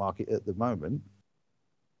stock market at the moment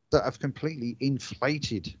that have completely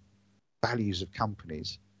inflated values of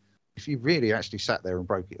companies. If you really actually sat there and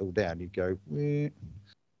broke it all down, you'd go,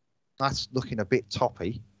 that's looking a bit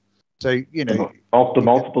toppy. So, all the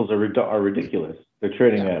multiples are ridiculous. They're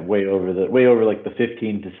trading at way over like the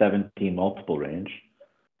 15 to 17 multiple range.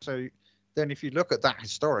 So then if you look at that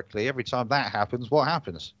historically, every time that happens, what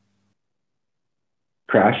happens?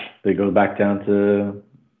 Crash. They go back down to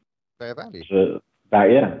fair value.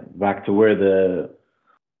 Back to where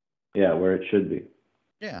where it should be.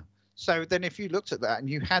 Yeah. So then if you looked at that and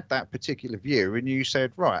you had that particular view and you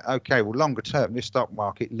said, right, okay, well, longer term, this stock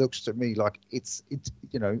market looks to me like it's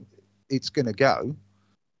going to go,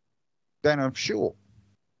 then I'm short.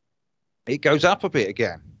 It goes up a bit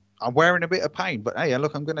again. I'm wearing a bit of pain, but hey,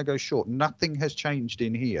 look, I'm going to go short. Nothing has changed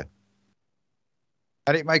in here.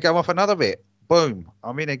 And it may go off another bit. Boom,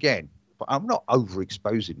 I'm in again. But I'm not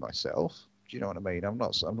overexposing myself. Do you know what I mean? I'm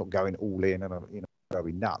not going all in and I'm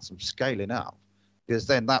going nuts. I'm scaling up. Because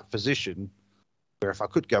then that position, where if I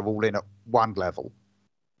could go all in at one level,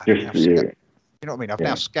 you know what I mean? I've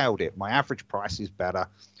now scaled it. My average price is better,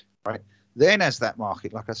 right? Then as that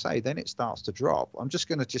market, like I say, then it starts to drop. I'm just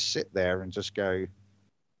going to just sit there and just go,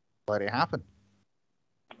 let it happen.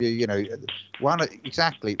 One of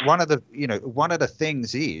the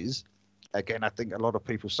things is, again, I think a lot of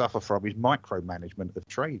people suffer from is micromanagement of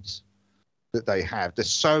trades that they have. They're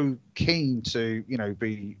so keen to,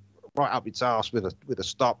 be right up its arse with a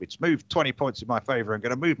stop. It's moved 20 points in my favor. I'm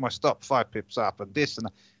going to move my stop 5 pips up and this and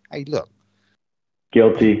that. Hey, look.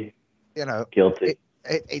 Guilty. Guilty.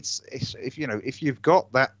 It's if you've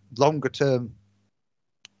got that longer term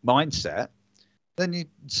mindset, then you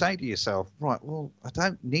say to yourself, right, well, I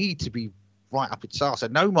don't need to be right up its arse.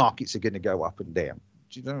 And no markets are going to go up and down.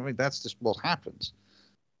 Do you know what I mean? That's just what happens.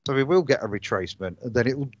 So we will get a retracement and then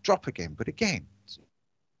it will drop again. But again,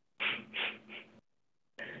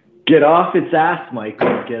 get off its ass,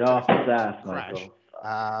 Michael. Get off its ass, Michael.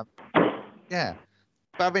 Yeah.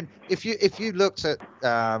 But I mean, if you looked at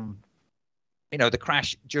the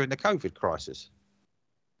crash during the COVID crisis,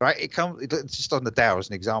 right? It's just on the Dow as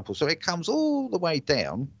an example. So it comes all the way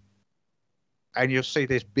down and you'll see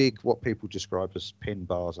this big, what people describe as pin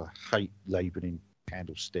bars. I hate labeling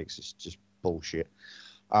candlesticks. It's just bullshit.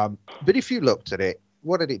 But if you looked at it,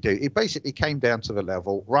 what did it do? It basically came down to the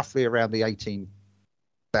level roughly around the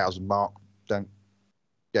 18,000 mark. Don't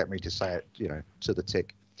get me to say it, to the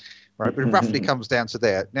tick. Right, but it roughly comes down to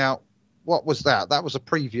there. Now, what was that? That was a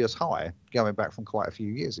previous high going back from quite a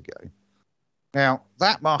few years ago. Now,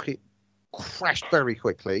 that market crashed very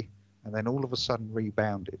quickly and then all of a sudden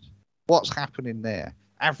rebounded. What's happening there?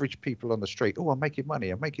 Average people on the street, I'm making money.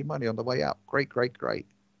 I'm making money on the way up. Great, great, great.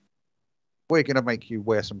 We're going to make you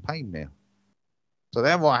wear some pain now. So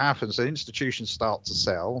then what happens, the institutions start to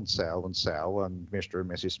sell and sell and sell, and Mr. and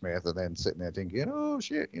Mrs. Smith are then sitting there thinking, oh,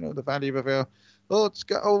 shit, the value of our, let's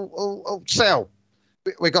go, sell.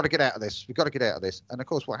 We've got to get out of this. We've got to get out of this. And, of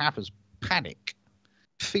course, what happens? Panic,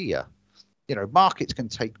 fear. Markets can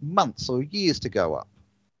take months or years to go up,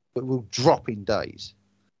 but will drop in days.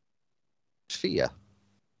 Fear.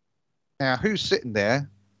 Now, who's sitting there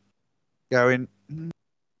going...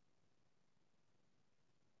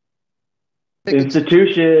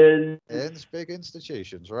 Institutions. It's big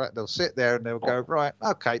institutions, right? They'll sit there and they'll go, right,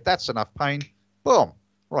 okay, that's enough pain. Boom.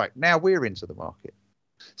 Right, now we're into the market.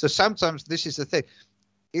 So sometimes this is the thing.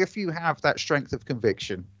 If you have that strength of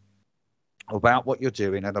conviction about what you're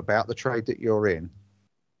doing and about the trade that you're in,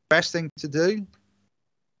 best thing to do,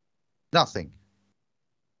 nothing.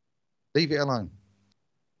 Leave it alone.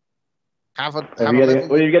 Are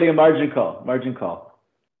you getting a margin call? Margin call.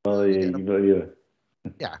 Oh, yeah.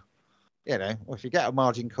 Yeah. You know, well, if you get a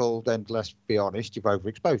margin call, then let's be honest, you've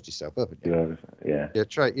overexposed yourself, haven't you? Yeah. Your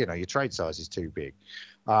trade, you know, your trade size is too big.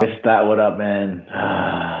 Missed that. What up, man?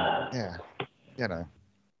 Yeah, you know.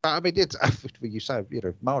 But I mean, it's you say, you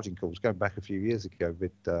know, margin calls going back a few years ago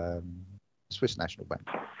with Swiss National Bank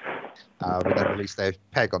when they released their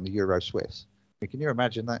peg on the Euro Swiss. I mean, can you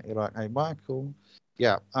imagine that? You're like, hey, Michael,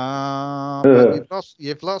 yeah, but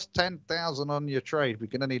you've lost 10,000 on your trade. We're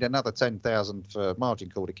going to need another 10,000 for margin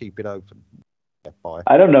call to keep it open. Yeah, bye.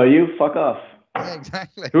 I don't know you. Fuck off. Yeah,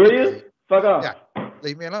 exactly. Who are you? Fuck off. Yeah,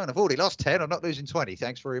 leave me alone. I've already lost 10. I'm not losing 20.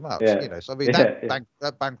 Thanks very much. Yeah. You know, so I mean,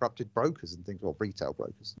 that bankrupted brokers and things, or retail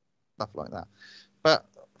brokers, stuff like that. But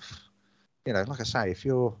you know, like I say, if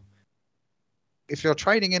you're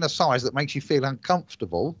trading in a size that makes you feel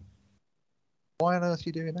uncomfortable, why on earth are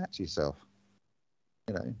you doing that to yourself?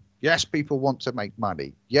 You know, yes, people want to make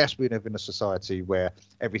money. Yes, we live in a society where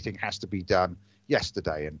everything has to be done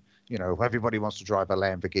yesterday, and you know, everybody wants to drive a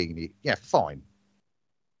Lamborghini. Yeah, fine.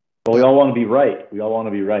 Well, we all want to be right. We all want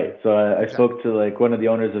to be right. So I spoke to like one of the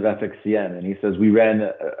owners of FXCM, and he says we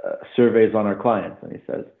ran surveys on our clients, and he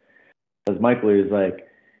says, as Michael, he's like,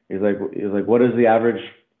 what is the average?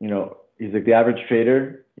 You know, he's like the average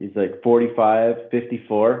trader. He's like 45,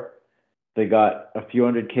 54. They got a few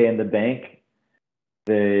 $100K in the bank.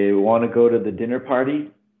 They want to go to the dinner party,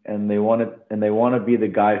 and they want to be the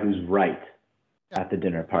guy who's right at the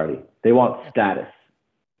dinner party. They want status.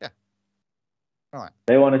 Yeah. All right.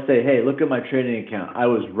 They want to say, hey, look at my trading account. I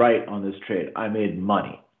was right on this trade. I made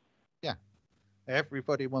money. Yeah.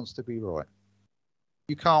 Everybody wants to be right.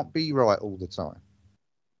 You can't be right all the time.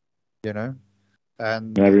 You know?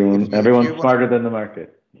 And everyone's smarter than the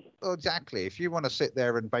market. Well, exactly. If you want to sit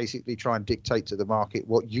there and basically try and dictate to the market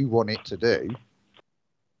what you want it to do,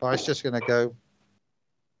 well, it's just going to go,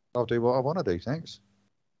 I'll do what I want to do, thanks.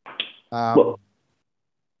 Well,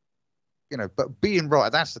 you know, but being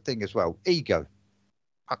right, that's the thing as well. Ego.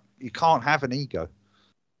 You can't have an ego.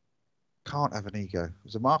 Can't have an ego.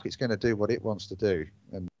 Because the market's going to do what it wants to do.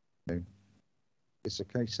 And you know, it's a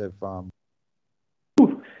case of...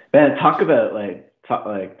 Man, talk about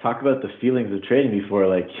the feelings of trading before.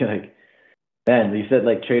 Man, you said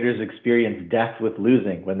like traders experience death with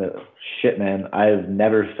losing. Man, I've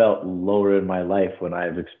never felt lower in my life when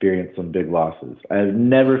I've experienced some big losses. I've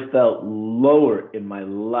never felt lower in my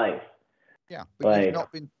life. Yeah, but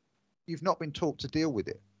you've not been taught to deal with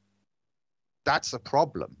it. That's a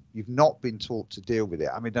problem. You've not been taught to deal with it.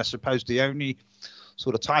 I mean, I suppose the only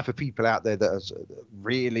sort of type of people out there that are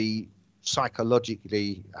really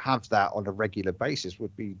psychologically have that on a regular basis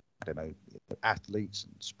would be, I don't know, athletes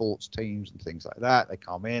and sports teams and things like that. They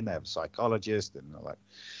come in, they have a psychologist, and they're like,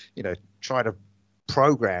 you know, try to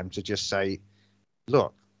program to just say,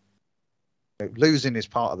 look, losing is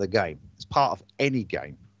part of the game. It's part of any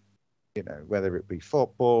game, you know, whether it be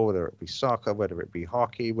football, whether it be soccer, whether it be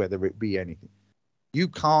hockey, whether it be anything. You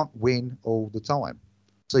can't win all the time.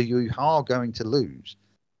 So you are going to lose.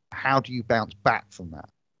 How do you bounce back from that?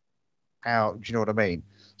 How, do you know what I mean?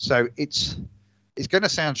 So it's going to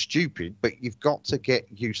sound stupid, but you've got to get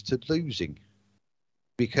used to losing,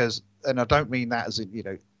 because, and I don't mean that as in, you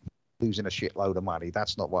know, losing a shitload of money.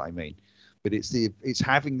 That's not what I mean. But it's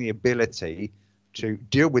having the ability to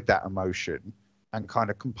deal with that emotion and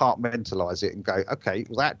kind of compartmentalize it and go, okay,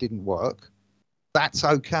 well, that didn't work. That's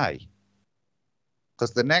okay.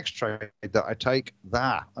 Because the next trade that I take,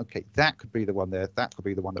 that could be the one there. That could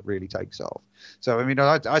be the one that really takes off. So, I mean,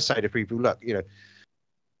 I say to people, look, you know,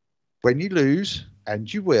 when you lose,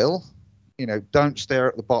 and you will, you know, don't stare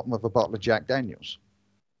at the bottom of a bottle of Jack Daniels.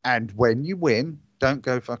 And when you win, don't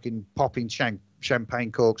go fucking popping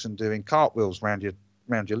champagne corks and doing cartwheels around your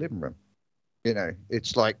living room. You know,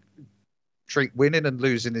 it's like treat winning and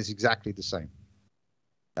losing is exactly the same.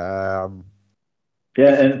 And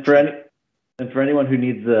for anyone who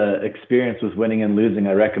needs experience with winning and losing,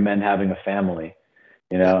 I recommend having a family.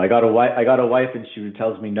 You know, I got a wife, and she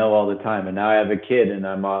tells me no all the time. And now I have a kid, and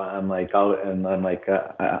I'm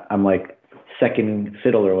like second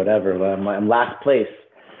fiddle or whatever. I'm last place.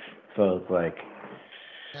 So it's like,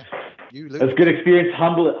 it's good experience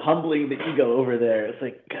humbling the ego over there. It's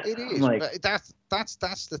like, it is. Like, but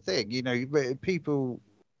that's the thing. You know, people.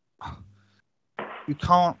 You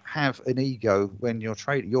can't have an ego when you're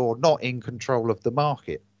trading. You're not in control of the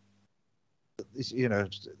market. You know,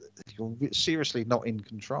 you're seriously not in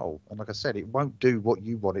control. And like I said, it won't do what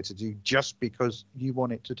you want it to do just because you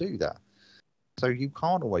want it to do that. So you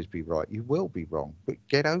can't always be right. You will be wrong, but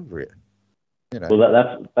get over it. You know. Well,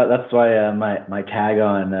 that's why my tag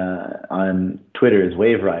on Twitter is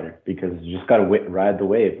Wave Rider, because you just got to ride the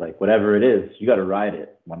wave. Like whatever it is, you got to ride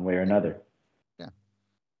it one way or another.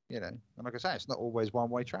 And like I say, it's not always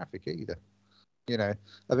one-way traffic either. I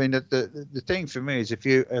mean, the thing for me is if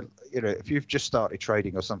if you've just started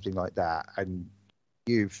trading or something like that, and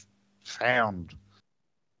you've found,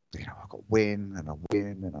 I've got win and I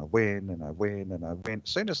win and I win and I win and I win. As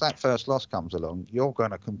soon as that first loss comes along, you're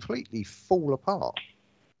going to completely fall apart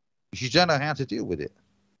because you don't know how to deal with it.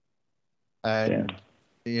 And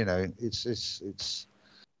it's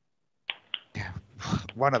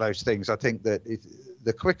one of those things. I think that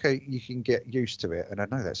the quicker you can get used to it, and I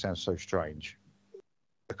know that sounds so strange,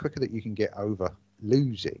 the quicker that you can get over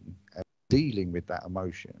losing and dealing with that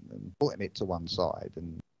emotion and putting it to one side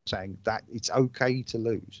and saying that it's okay to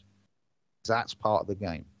lose. That's part of the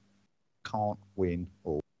game. Can't win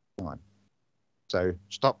all the time. So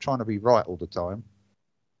stop trying to be right all the time,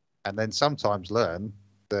 and then sometimes learn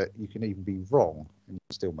that you can even be wrong and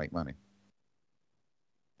still make money.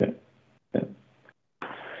 Yeah.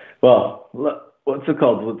 Well, look, what's it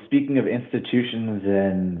called? Well, speaking of institutions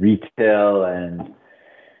and retail and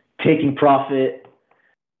taking profit,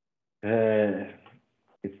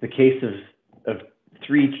 it's the case of a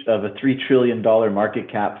 $3 trillion market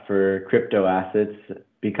cap for crypto assets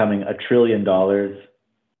becoming $1 trillion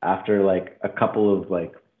after like a couple of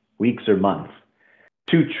like weeks or months.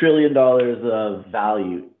 $2 trillion of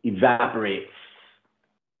value evaporates.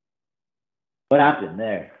 What happened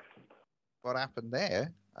there? What happened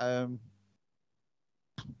there?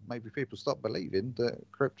 Maybe people stop believing that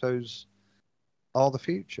cryptos are the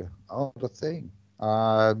future, are the thing.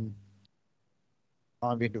 I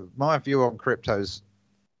mean, my view on cryptos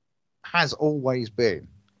has always been,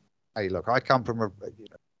 hey, look, I come from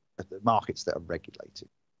markets that are regulated,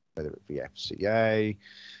 whether it be FCA,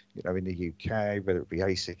 in the UK, whether it be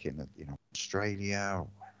ASIC in Australia.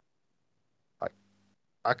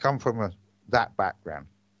 I come from that background.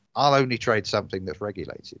 I'll only trade something that's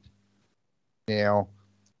regulated. Now,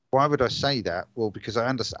 why would I say that? Well, because I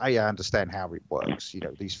understand how it works.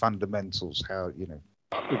 These fundamentals, how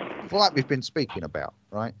like we've been speaking about,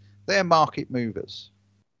 right? They're market movers.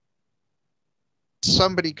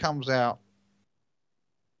 Somebody comes out,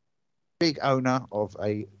 big owner of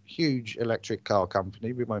a huge electric car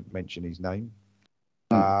company. We won't mention his name,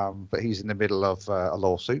 but he's in the middle of a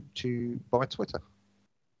lawsuit to buy Twitter.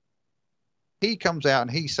 He comes out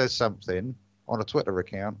and he says something on a Twitter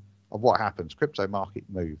account of what happens. Crypto market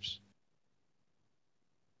moves.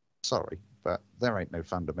 Sorry, but there ain't no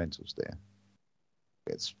fundamentals there.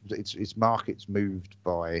 It's markets moved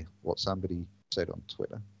by what somebody said on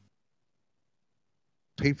Twitter.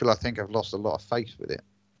 People, I think, have lost a lot of faith with it.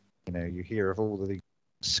 You hear of all of the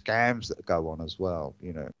scams that go on as well.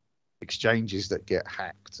 Exchanges that get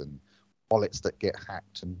hacked and wallets that get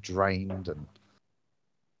hacked and drained. And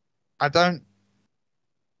I don't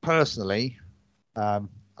personally, I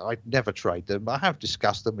never trade them. I have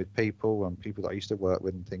discussed them with people and people that I used to work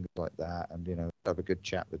with and things like that. And, have a good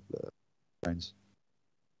chat with friends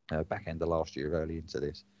back end of last year, early into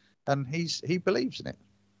this. And he believes in it.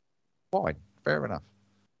 Fine, fair enough.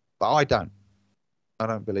 But I don't. I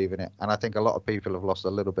don't believe in it. And I think a lot of people have lost a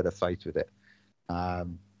little bit of faith with it.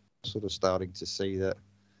 Sort of starting to see that,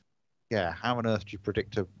 how on earth do you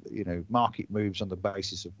predict market moves on the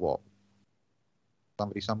basis of what?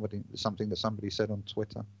 Something that somebody said on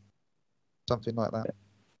Twitter, something like that.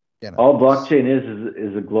 All blockchain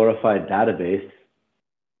is a glorified database,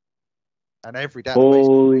 and every database.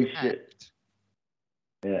 Holy shit!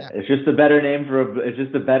 Yeah, it's just a better name for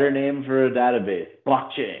a database.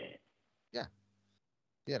 Blockchain.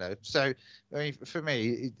 Yeah. So I mean, for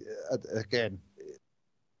me, again,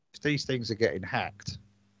 if these things are getting hacked,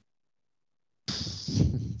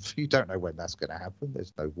 you don't know when that's going to happen.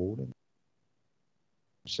 There's no warning.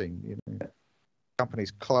 Seen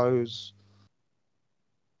companies close,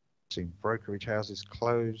 seen brokerage houses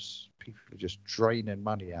close. People are just draining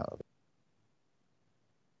money out of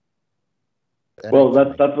it. Well,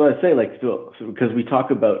 that's what I say. Like, so because we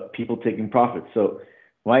talk about people taking profits. So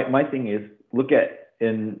my thing is, look at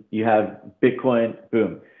you have Bitcoin,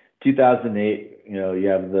 boom, 2008. You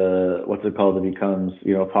have what's it called? It becomes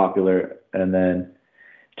popular, and then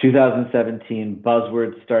 2017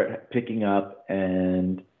 buzzwords start picking up,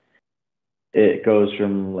 and it goes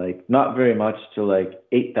from like not very much to like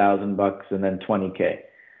 $8,000 and then $20K.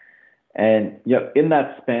 And in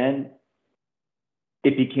that span,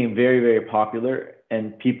 it became very, very popular,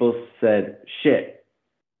 and people said, shit,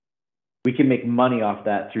 we can make money off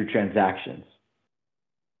that through transactions.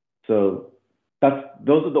 So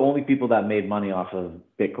those are the only people that made money off of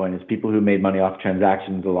Bitcoin, is people who made money off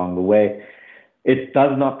transactions along the way. It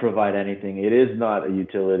does not provide anything. It is not a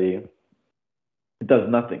utility. It does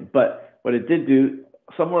nothing. But what it did do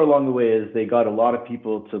somewhere along the way is they got a lot of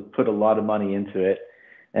people to put a lot of money into it.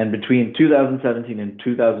 And between 2017 and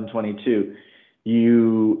 2022,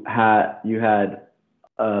 you had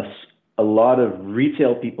a lot of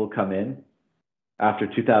retail people come in after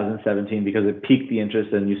 2017 because it piqued the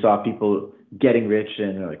interest and you saw people getting rich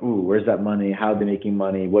and you're like, ooh, where's that money? How are they making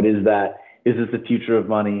money? What is that? Is this the future of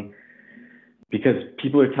money? Because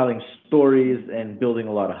people are telling stories and building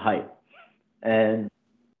a lot of hype. And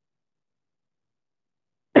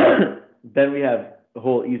then we have the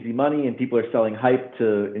whole easy money and people are selling hype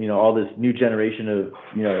to, all this new generation of,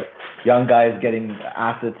 young guys getting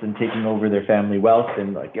assets and taking over their family wealth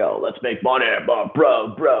and like, yo, let's make money,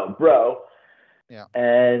 bro. Yeah.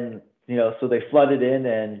 And, so they flooded in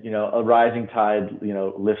and, a rising tide,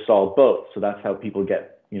 lifts all boats. So that's how people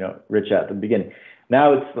get, rich at the beginning.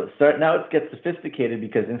 Now it gets sophisticated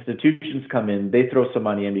because institutions come in, they throw some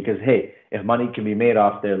money in because, hey, if money can be made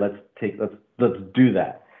off there, let's do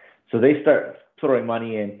that. So they start throwing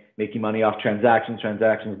money in, making money off transactions,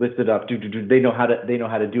 lift it up, They know how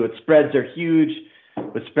to do it. Spreads are huge,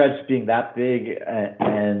 with spreads being that big,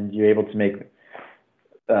 and you're able to make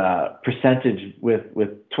percentage with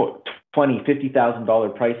 $20,000,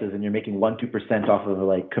 $50,000 prices, and you're making 1-2% off of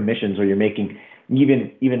like commissions, or you're making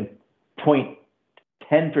even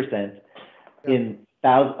 0.10% in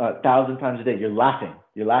thousand times a day. You're laughing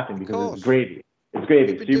because it's gravy. It's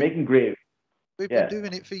gravy. So you're making gravy. We've been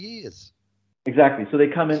doing it for years. Exactly. So they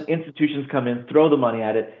come in, institutions come in, throw the money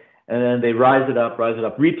at it, and then they rise it up.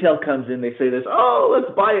 Retail comes in, they say this, oh,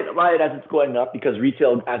 let's buy it as it's going up, because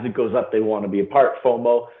retail, as it goes up, they want to be a part,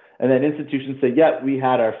 FOMO. And then institutions say, yeah, we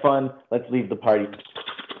had our fun, let's leave the party.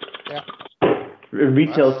 Yeah.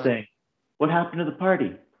 Retail's saying, what happened to the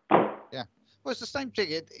party? Yeah. Well, it's the same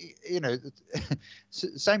thing,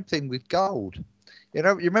 same thing with gold. You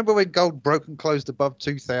remember when gold broke and closed above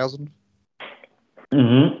 2,000?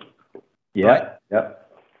 Mm-hmm. Yeah. Right? Yeah.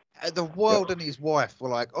 The world and his wife were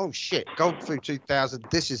like, oh shit, gold through 2,000.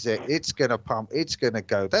 This is it. It's going to pump. It's going to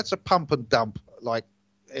go. That's a pump and dump. Like,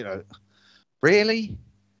 really?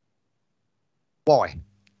 Why?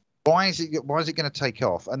 Why is it going to take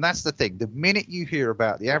off? And that's the thing. The minute you hear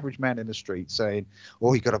about the average man in the street saying,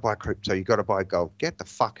 oh, you got to buy crypto, you got to buy gold, get the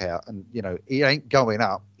fuck out. And, it ain't going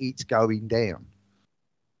up. It's going down.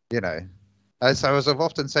 And so as I've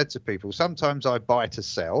often said to people, sometimes I buy to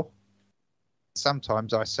sell.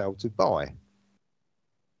 Sometimes I sell to buy.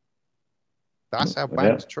 That's how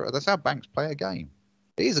banks that's how banks play a game.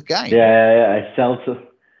 It is a game. Yeah. I sell to.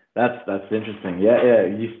 That's interesting. Yeah.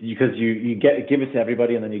 Because you give it to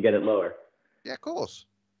everybody and then you get it lower. Yeah, of course.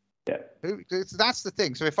 Yeah. That's the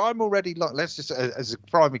thing. So if I'm already long, let's just as a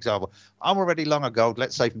prime example, I'm already long a gold.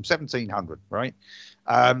 Let's say from 1,700, right?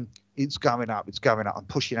 It's going up. I'm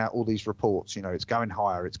pushing out all these reports. It's going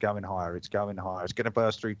higher. It's going to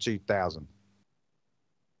burst through 2,000.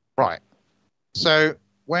 Right. So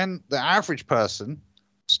when the average person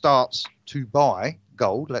starts to buy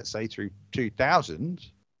gold, let's say through 2,000,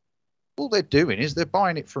 all they're doing is they're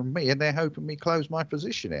buying it from me and they're hoping me close my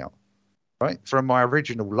position out, right, from my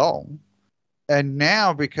original long. And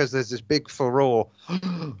now, because there's this big furore,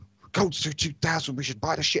 gold's through 2,000, we should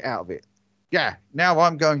buy the shit out of it. Yeah, now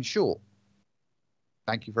I'm going short.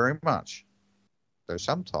 Thank you very much. So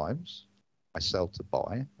sometimes I sell to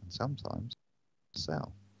buy and sometimes I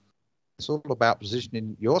sell. It's all about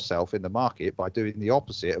positioning yourself in the market by doing the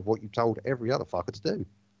opposite of what you told every other fucker to do.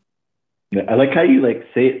 Yeah, I like how you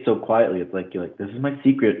say it so quietly. It's like you're like, this is my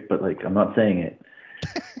secret, but I'm not saying it.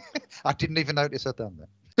 I didn't even notice I'd done that.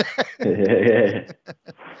 Yeah.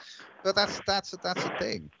 But that's the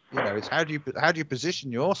thing. It's how do you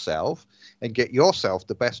position yourself and get yourself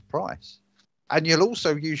the best price, and you'll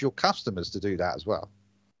also use your customers to do that as well.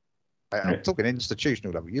 I'm talking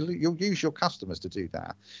institutional level. You'll use your customers to do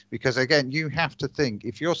that, because again, you have to think,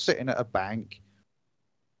 if you're sitting at a bank,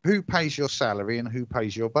 who pays your salary and who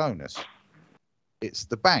pays your bonus? It's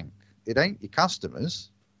the bank. It ain't your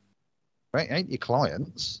customers, right? It ain't your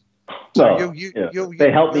clients. So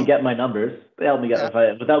they help me get my numbers. They help me get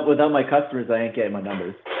without my customers, I ain't getting my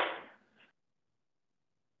numbers.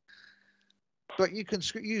 But you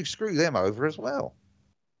screw them over as well.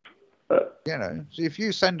 So if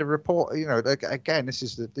you send a report, again, this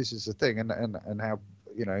is the thing, and how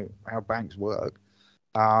how banks work.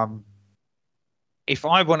 If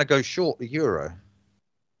I want to go short the euro,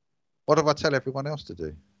 what do I tell everyone else to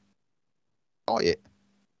do? Buy it.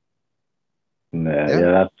 Yeah,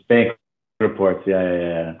 that's bank reports.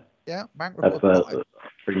 Yeah, bank reports. That's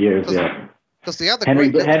for years. Because the other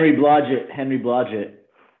Henry Blodgett.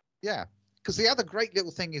 Yeah, because the other great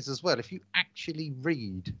little thing is as well, if you actually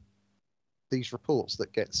read these reports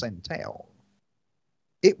that get sent out,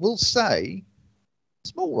 it will say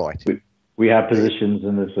small writing. We have positions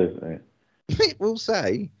in this way. Right? It will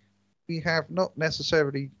say we have not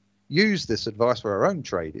necessarily used this advice for our own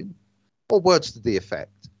trading, or words to the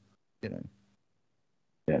effect, you know.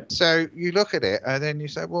 Yeah. So you look at it and then you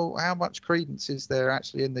say, well, how much credence is there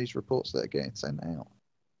actually in these reports that are getting sent out?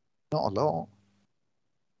 Not a lot.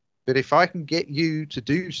 But if I can get you to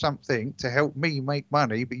do something to help me make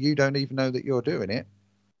money, but you don't even know that you're doing it,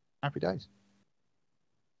 happy days.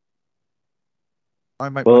 I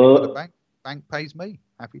make money for the bank. Bank pays me.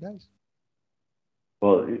 Happy days.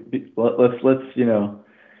 Well, let's you know,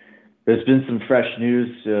 there's been some fresh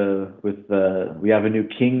news with we have a new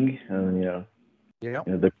king, and Yeah.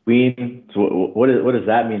 you know, the queen. So what does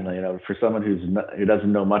that mean? You know, for someone who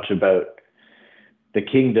doesn't know much about the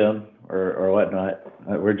kingdom or whatnot,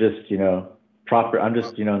 we're just proper. I'm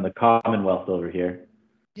just in the Commonwealth over here.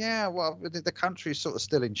 Yeah, well, the country is sort of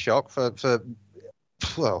still in shock for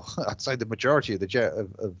well, I'd say the majority of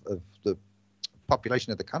the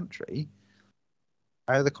population of the country.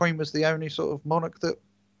 The Queen was the only sort of monarch that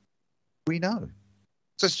we know.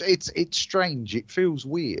 So it's strange. It feels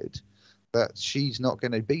weird that she's not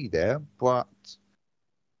going to be there, but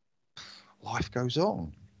life goes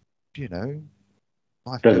on. You know,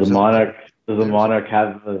 life Does the goes on. monarch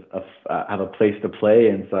have a place to play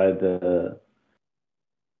inside the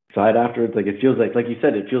side afterwards? Like it feels like you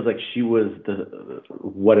said, it feels like she was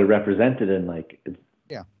what it represented, and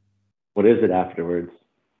yeah. What is it afterwards?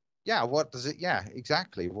 Yeah, what does it? Yeah,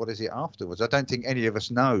 exactly. What is it afterwards? I don't think any of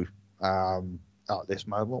us know at this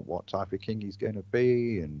moment what type of king he's going to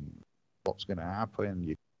be and what's going to happen.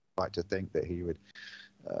 You'd like to think that he would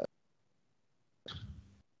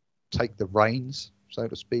take the reins, so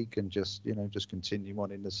to speak, and just continue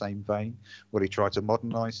on in the same vein. Will he try to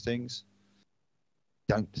modernise things?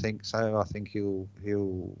 Don't think so. I think he'll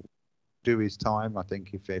do his time. I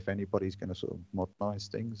think if anybody's going to sort of modernise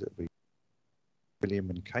things, it'll be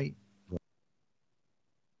William and Kate.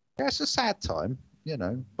 Yeah, it's a sad time,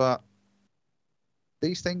 but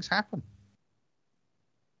these things happen.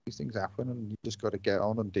 These things happen, and you just got to get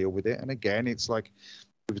on and deal with it. And again, it's like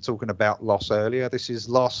we were talking about loss earlier. This is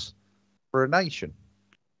loss for a nation.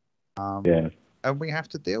 Yeah. And we have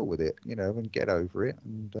to deal with it, and get over it.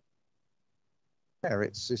 And yeah,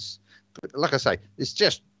 it's just, like I say, it's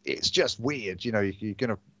just weird. You're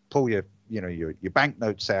gonna pull your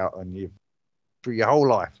banknotes out, and through your whole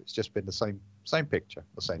life, it's just been the same picture,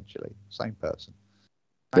 essentially, same person.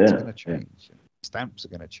 That's going to change. Yeah. Stamps are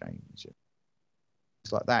going to change.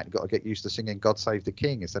 It's like that. You've got to get used to singing "God Save the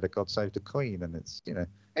King" instead of "God Save the Queen," and it's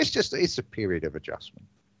a period of adjustment.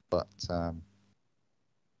 But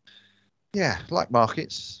yeah, like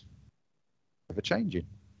markets, ever changing.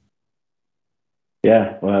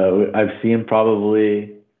 Yeah, well, I've seen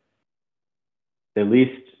probably at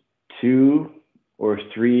least two or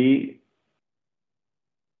three,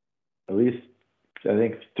 at least I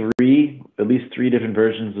think at least three different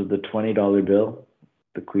versions of the $20 bill,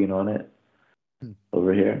 the Queen on it,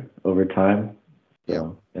 over here over time.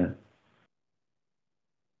 So yeah.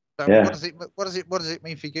 So, yeah. What does it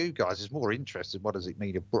mean for you guys? It's more interesting. What does it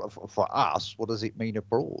mean for us? What does it mean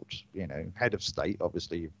abroad? Head of state,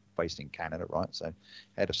 obviously you're based in Canada, right? So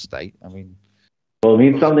head of state. I mean, well, it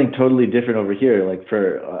means something totally different over here. Like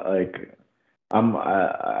for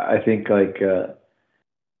I think it's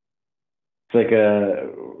like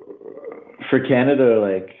for Canada,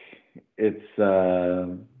 like it's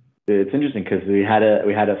interesting because we had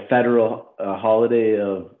a federal holiday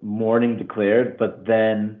of mourning declared, but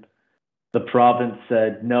then the province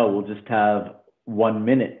said no, we'll just have 1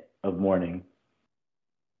 minute of mourning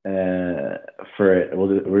for it.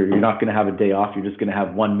 You're not going to have a day off. You're just going to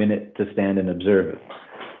have 1 minute to stand and observe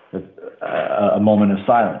it, a moment of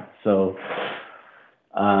silence. So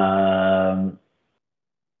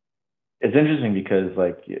it's interesting because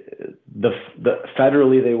the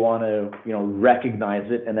federally they want to recognize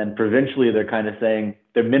it, and then provincially they're kind of saying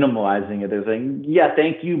they're minimalizing it. They're saying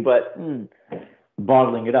thank you, but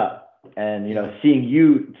bottling it up. And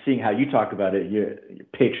seeing how you talk about it, you're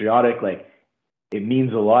patriotic, like it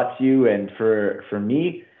means a lot to you. And for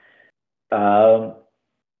me, I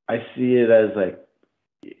see it as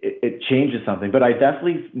it changes something. But I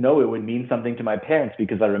definitely know it would mean something to my parents,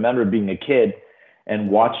 because I remember being a kid and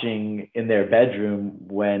watching in their bedroom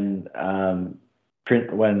when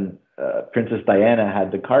Princess Diana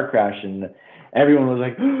had the car crash, and everyone was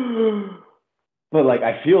like, but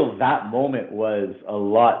I feel that moment was a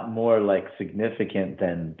lot more significant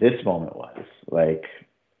than this moment was.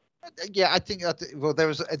 Yeah, I think well,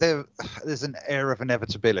 there's an air of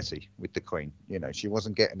inevitability with the Queen. She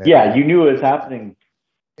wasn't getting it. Yeah, you knew it was happening.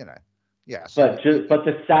 Yeah. So but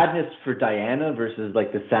the sadness for Diana versus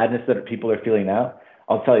like the sadness that people are feeling now,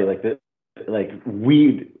 I'll tell you,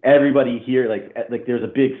 everybody here, like there's a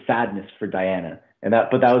big sadness for Diana,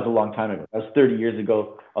 but that was a long time ago. That was 30 years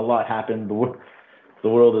ago. A lot happened. The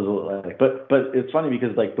world is like, but it's funny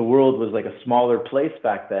because like the world was like a smaller place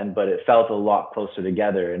back then, but it felt a lot closer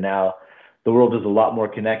together. And now the world is a lot more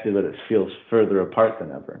connected, but it feels further apart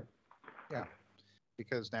than ever. Yeah,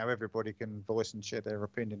 because now everybody can voice and share their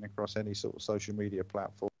opinion across any sort of social media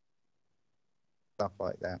platform, stuff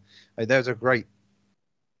like that. I mean, there's a great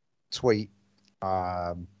tweet.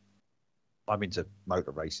 I'm into motor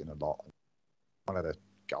racing a lot. One of the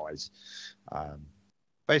guys,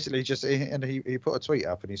 basically he put a tweet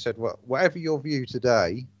up and he said, well, whatever your view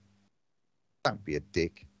today, don't be a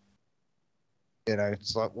dick. You know,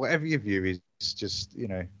 it's like whatever your view is, just, you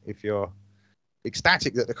know, if you're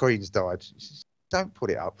ecstatic that the Queen's died, just don't put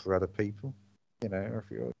it up for other people. You know, or if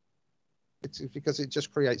you're, it's because it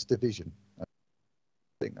just creates division. I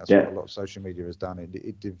think that's what a lot of social media has done.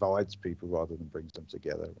 It divides people rather than brings them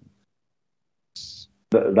together.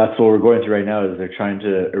 That's what we're going through right now, is they're trying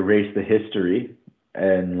to erase the history,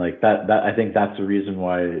 and like that I think that's the reason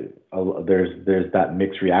why there's that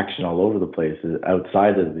mixed reaction all over the place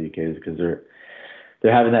outside of the UK, because they're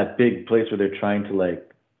having that big place where they're trying to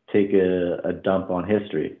like take a dump on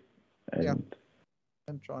history, and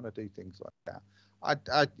trying to do things like that. I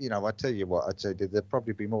tell you what, I'd say there'd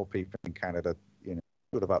probably be more people in Canada, you know,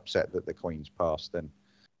 sort of upset that the Queen's passed than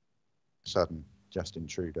sudden Justin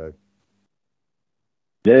Trudeau.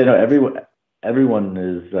 Yeah, you know, everyone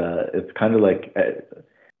is. It's kind of like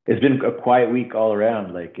it's been a quiet week all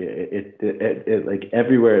around. Like it like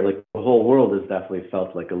everywhere, like the whole world has definitely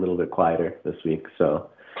felt like a little bit quieter this week.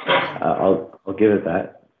 So I'll give it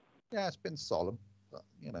that. Yeah, it's been solemn, but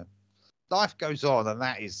you know, life goes on, and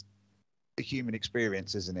that is the human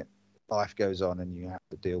experience, isn't it? Life goes on, and you have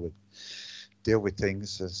to deal with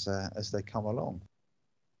things as they come along.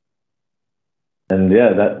 And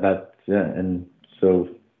and so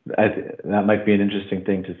that might be an interesting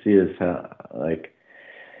thing to see, is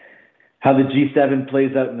how the G7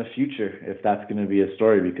 plays out in the future, if that's going to be a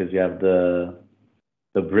story, because you have the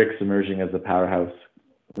BRICS emerging as a powerhouse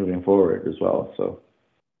moving forward as well. So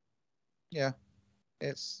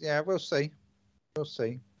we'll see.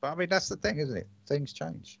 But I mean, that's the thing, isn't it? Things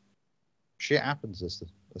change. Shit happens, as the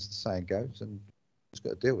saying goes, and just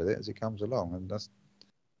got to deal with it as it comes along. And that's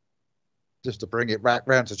just to bring it back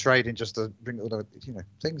round to trading. Just to bring it, you know,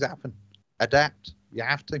 things happen. Adapt. You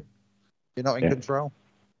have to. You're not in control.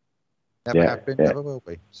 Never have been. Never will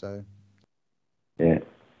be. So. Yeah.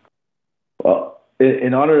 Well,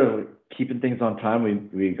 in honor of keeping things on time,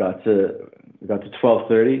 we got to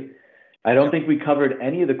 12:30. I don't think we covered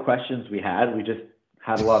any of the questions we had. We just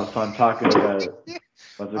had a lot of fun talking about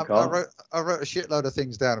what's it called? I wrote a shitload of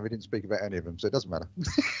things down and we didn't speak about any of them, so it doesn't matter.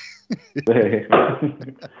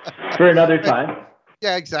 For another time.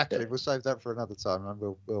 Yeah, exactly. Yeah. We'll save that for another time, and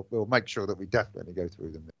we'll make sure that we definitely go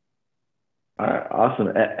through them. All right,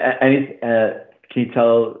 awesome. Can you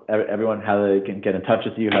tell everyone how they can get in touch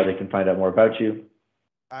with you, how they can find out more about you?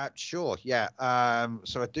 Sure, yeah.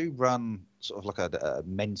 So I do run sort of like a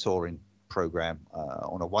mentoring program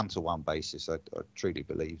on a one-to-one basis. I truly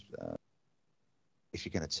believe if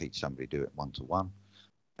you're going to teach somebody, do it one-to-one.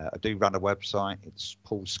 I do run a website. It's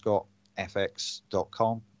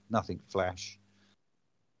paulscottfx.com. Nothing flash.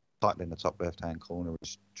 Title in the top left-hand corner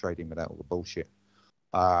is trading without all the bullshit.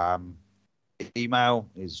 Email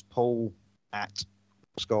is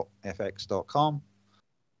paul@scottfx.com.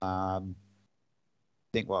 I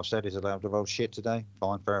think what I've said is a load of old shit today.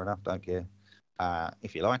 Fine, fair enough, don't care.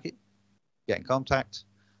 If you like it, get in contact.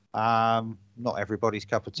 Not everybody's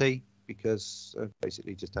cup of tea, because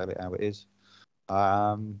basically just tell it how it is.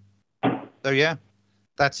 So yeah,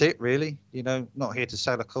 that's it really. You know, not here to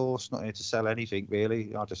sell a course, not here to sell anything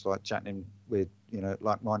really. I just like chatting with, you know,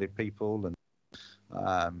 like-minded people, and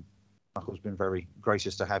Michael's been very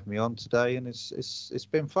gracious to have me on today, and it's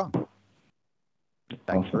been fun.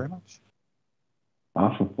 Thank you very much.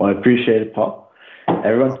 Awesome. Well, I appreciate it, Paul.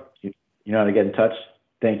 Everyone, you know how to get in touch.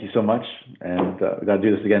 Thank you so much, and we got to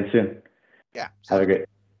do this again soon. Yeah. Have a great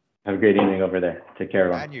evening over there. Take care,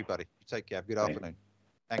 everyone. And you, buddy. You take care. Have a good afternoon.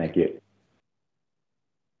 Thank you.